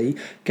Assembly,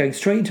 going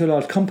straight into a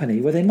large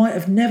company where they might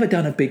have never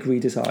done a big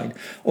redesign,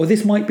 or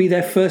this might be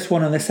their first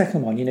one and their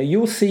second one.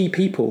 You'll see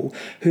people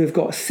who have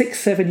got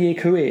 6-7 year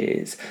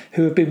careers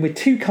who have been with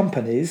 2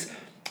 companies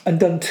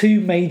and done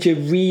 2 major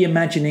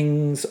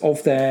reimaginings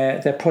of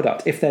their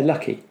product, if they're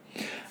lucky.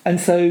 And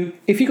so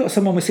if you've got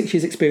someone with 6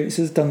 years experience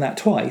has done that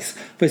twice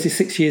versus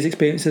 6 years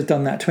experience has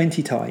done that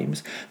 20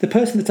 times, the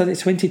person that's done it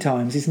 20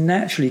 times is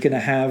naturally going to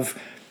have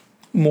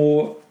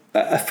more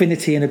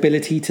affinity and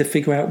ability to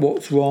figure out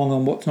what's wrong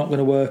and what's not going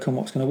to work and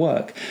what's going to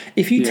work.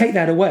 If you take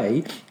that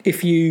away,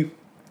 if you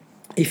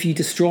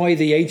destroy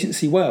the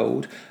agency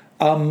world,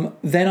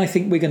 then I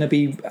think we're going to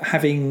be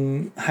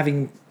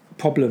having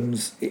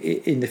problems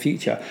in the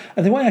future.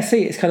 And the way I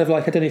see it is kind of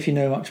like, I don't know if you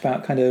know much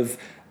about kind of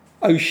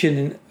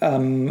ocean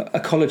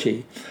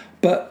ecology,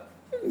 but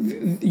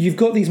you've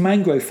got these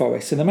mangrove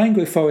forests, and the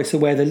mangrove forests are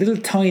where the little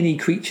tiny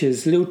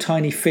creatures, little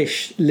tiny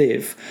fish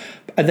live,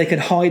 and they can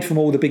hide from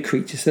all the big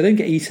creatures so they don't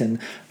get eaten,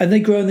 and they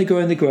grow and they grow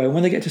and they grow, and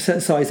when they get to a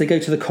certain size they go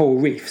to the coral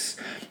reefs,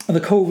 and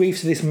the coral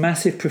reefs are this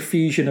massive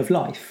profusion of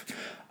life,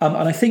 and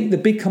I think the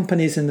big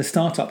companies and the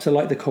startups are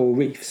like the coral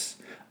reefs,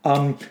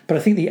 but I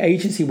think the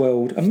agency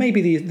world and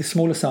maybe the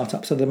smaller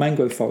startups are the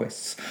mangrove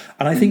forests,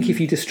 and I think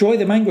if you destroy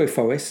the mangrove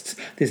forests,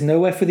 there's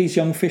nowhere for these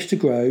young fish to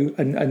grow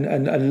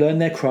and learn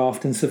their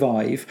craft and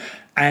survive,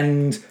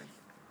 and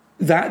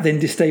that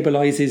then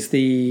destabilizes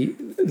the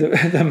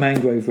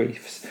mangrove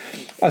reefs.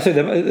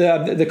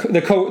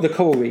 The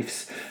coral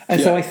reefs,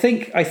 and so I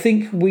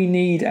think we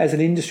need, as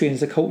an industry and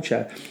as a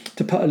culture,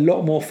 to put a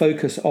lot more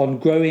focus on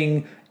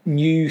growing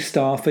new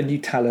staff and new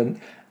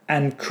talent,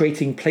 and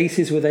creating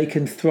places where they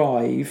can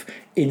thrive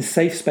in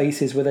safe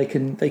spaces where they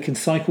can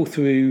cycle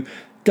through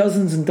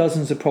dozens and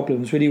dozens of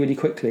problems really, really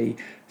quickly,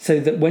 so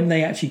that when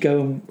they actually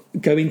go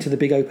into the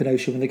big open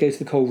ocean, when they go to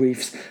the coral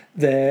reefs,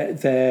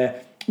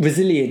 they're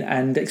resilient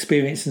and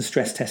experienced and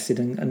stress tested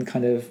and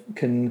kind of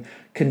can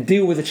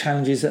deal with the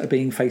challenges that are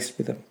being faced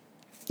with them.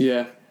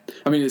 Yeah,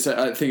 I mean,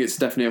 I think it's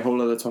definitely a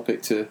whole other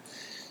topic to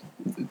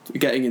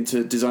getting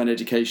into design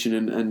education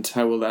and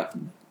how will that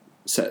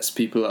sets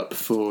people up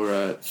for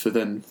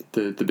then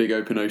the big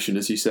open ocean,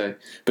 as you say.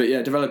 But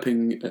yeah,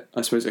 developing,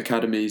 I suppose,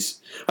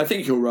 academies. I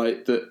think you're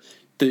right that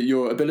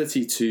your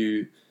ability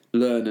to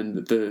learn,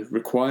 and the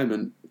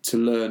requirement to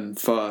learn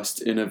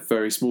fast in a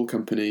very small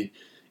company,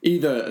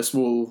 either a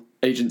small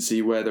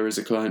agency where there is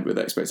a client with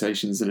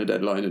expectations and a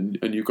deadline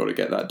and you've got to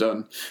get that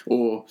done,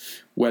 or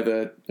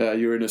whether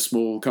you're in a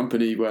small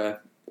company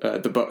where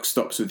the buck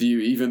stops with you,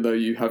 even though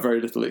you have very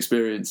little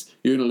experience,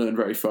 you're going to learn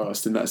very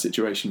fast in that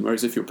situation.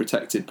 Whereas if you're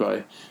protected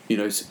by,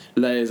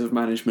 layers of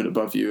management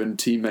above you and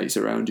teammates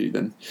around you,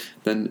 then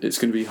it's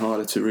going to be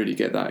harder to really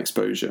get that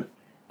exposure.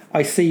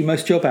 I see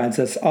most job ads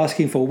as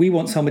asking for, we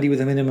want somebody with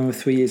a minimum of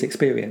 3 years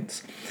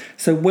experience.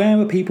 So where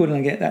are people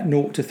going to get that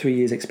 0 to 3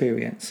 years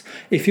experience?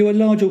 If you're a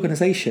large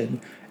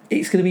organisation,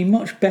 it's going to be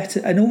much better.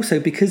 And also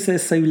because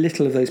there's so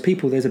little of those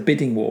people, there's a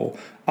bidding war,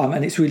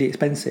 and it's really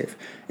expensive.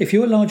 If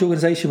you're a large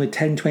organisation with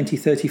 10, 20,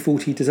 30,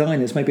 40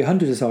 designers, maybe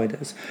 100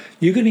 designers,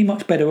 you're going to be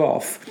much better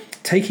off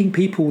taking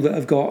people that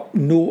have got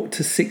 0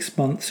 to 6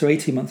 months or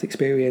 18 months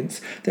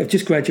experience, that have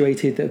just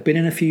graduated, that have been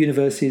in a few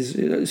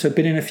universities, so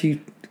been in a few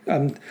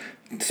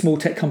small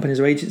tech companies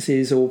or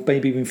agencies, or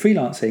maybe even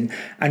freelancing,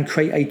 and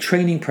create a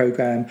training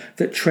program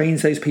that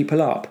trains those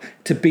people up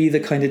to be the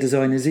kind of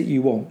designers that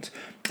you want.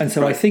 And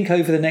so I think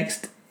over the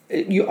next,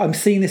 I'm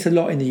seeing this a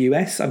lot in the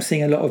US. I'm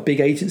seeing a lot of big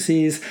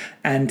agencies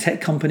and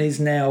tech companies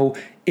now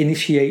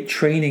initiate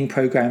training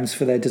programs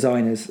for their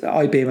designers.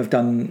 IBM have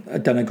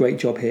done a great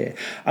job here,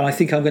 and I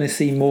think I'm going to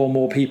see more and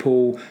more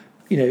people,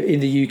 in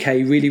the UK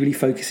really, really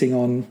focusing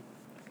on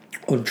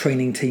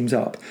training teams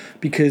up,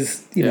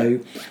 because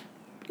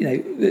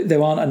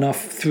there aren't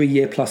enough 3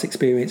 year plus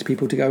experience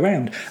people to go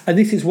around. And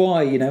this is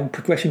why,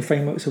 progression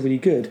frameworks are really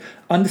good.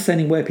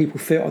 Understanding where people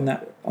fit on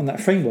that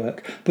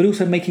framework, but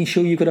also making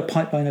sure you've got a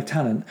pipeline of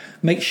talent.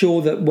 Make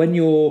sure that when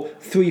your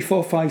 3,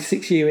 4, 5,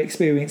 6 year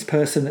experienced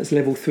person that's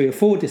level 3 or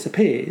 4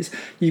 disappears,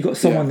 you've got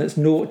someone that's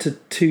 0 to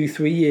 2,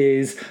 3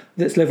 years,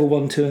 that's level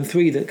 1, 2 and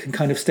 3, that can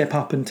kind of step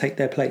up and take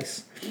their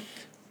place.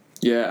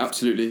 Yeah,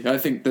 absolutely. I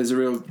think there's a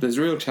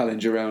real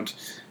challenge around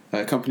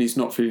companies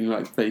not feeling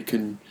like they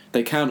can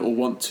or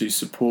want to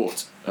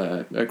support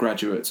a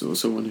graduate or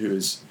someone who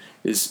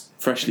is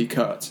freshly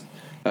cut,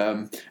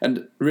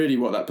 and really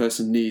what that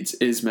person needs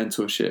is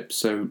mentorship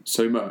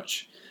so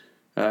much.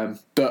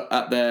 But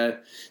at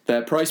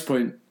their price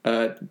point,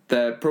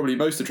 they're probably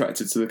most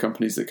attracted to the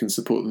companies that can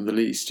support them the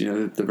least.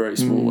 The very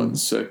small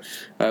ones. So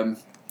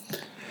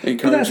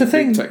encouraging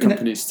big tech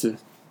companies to.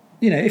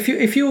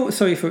 If you're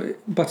sorry for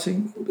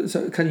cutting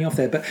you off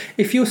there, but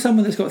if you're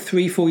someone that's got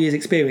 3-4 years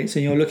experience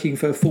and you're looking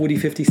for 40,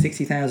 50,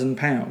 60,000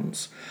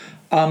 pounds,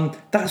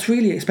 that's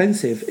really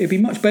expensive. It'd be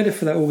much better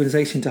for that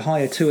organisation to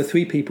hire 2 or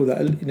 3 people that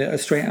are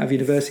straight out of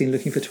university and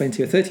looking for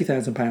 20 or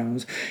 30,000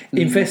 pounds,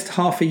 invest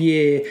half a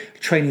year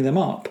training them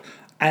up.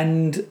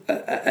 And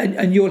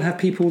you'll have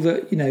people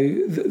that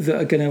that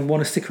are going to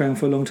want to stick around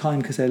for a long time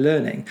because they're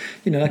learning.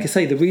 Like I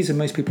say, the reason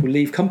most people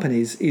leave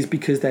companies is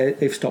because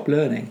they've stopped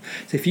learning.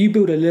 So if you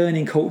build a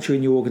learning culture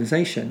in your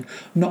organisation,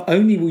 not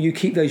only will you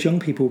keep those young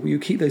people, but you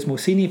keep those more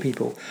senior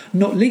people.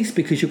 Not least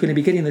because you're going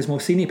to be getting those more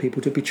senior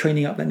people to be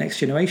training up that next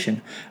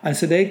generation, and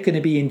so they're going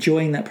to be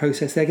enjoying that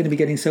process. They're going to be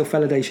getting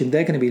self-validation.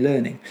 They're going to be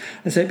learning,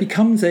 and so it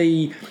becomes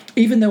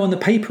even though on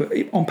paper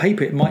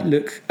it might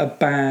look a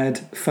bad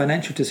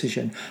financial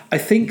decision,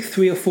 I think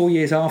 3 or 4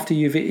 years after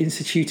you've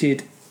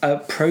instituted a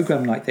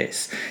program like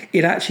this,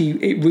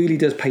 it really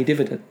does pay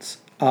dividends.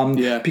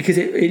 Because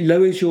it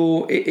lowers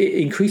it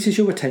increases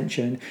your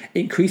retention, it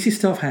increases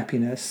staff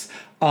happiness,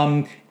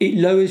 it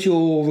lowers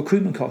your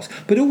recruitment costs.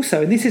 But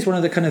also, and this is one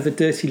of the kind of the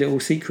dirty little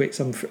secrets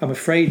I'm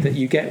afraid that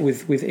you get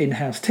with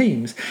in-house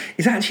teams,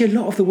 is actually a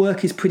lot of the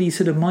work is pretty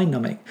sort of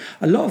mind-numbing.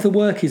 A lot of the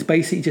work is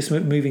basically just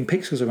moving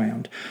pixels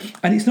around,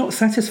 and it's not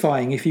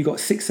satisfying if you've got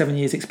 6-7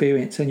 years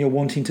experience and you're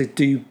wanting to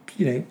do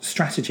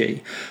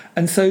strategy.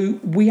 And so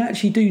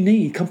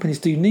companies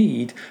do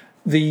need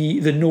the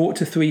 0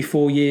 to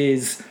 3-4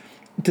 years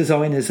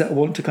designers that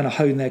want to kind of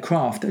hone their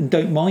craft and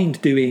don't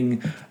mind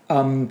doing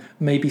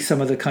maybe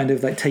some of the kind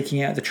of like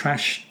taking out the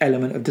trash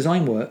element of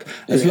design work,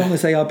 as long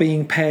as they are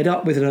being paired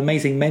up with an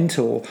amazing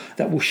mentor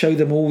that will show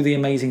them all the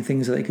amazing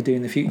things that they could do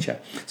in the future.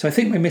 So I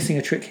think we're missing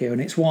a trick here,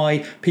 and it's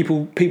why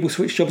people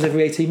switch jobs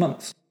every 18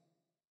 months.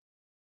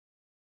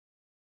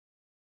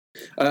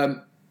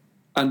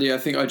 Andy, I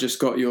think I just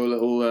got your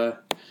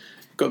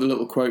got the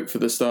little quote for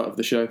the start of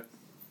the show.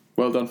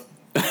 Well done.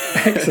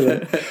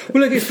 Excellent.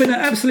 Well, look, it's been an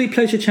absolute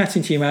pleasure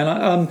chatting to you,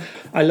 man.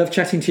 I love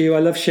chatting to you. I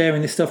love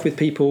sharing this stuff with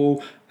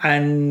people,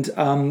 and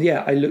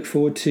I look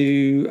forward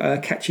to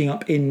catching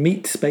up in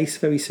Meet Space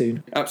very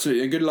soon.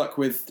 Absolutely, and good luck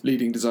with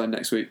leading design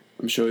next week.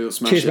 I'm sure you'll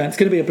smash it. Cheers, man. It's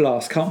going to be a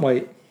blast. Can't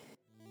wait.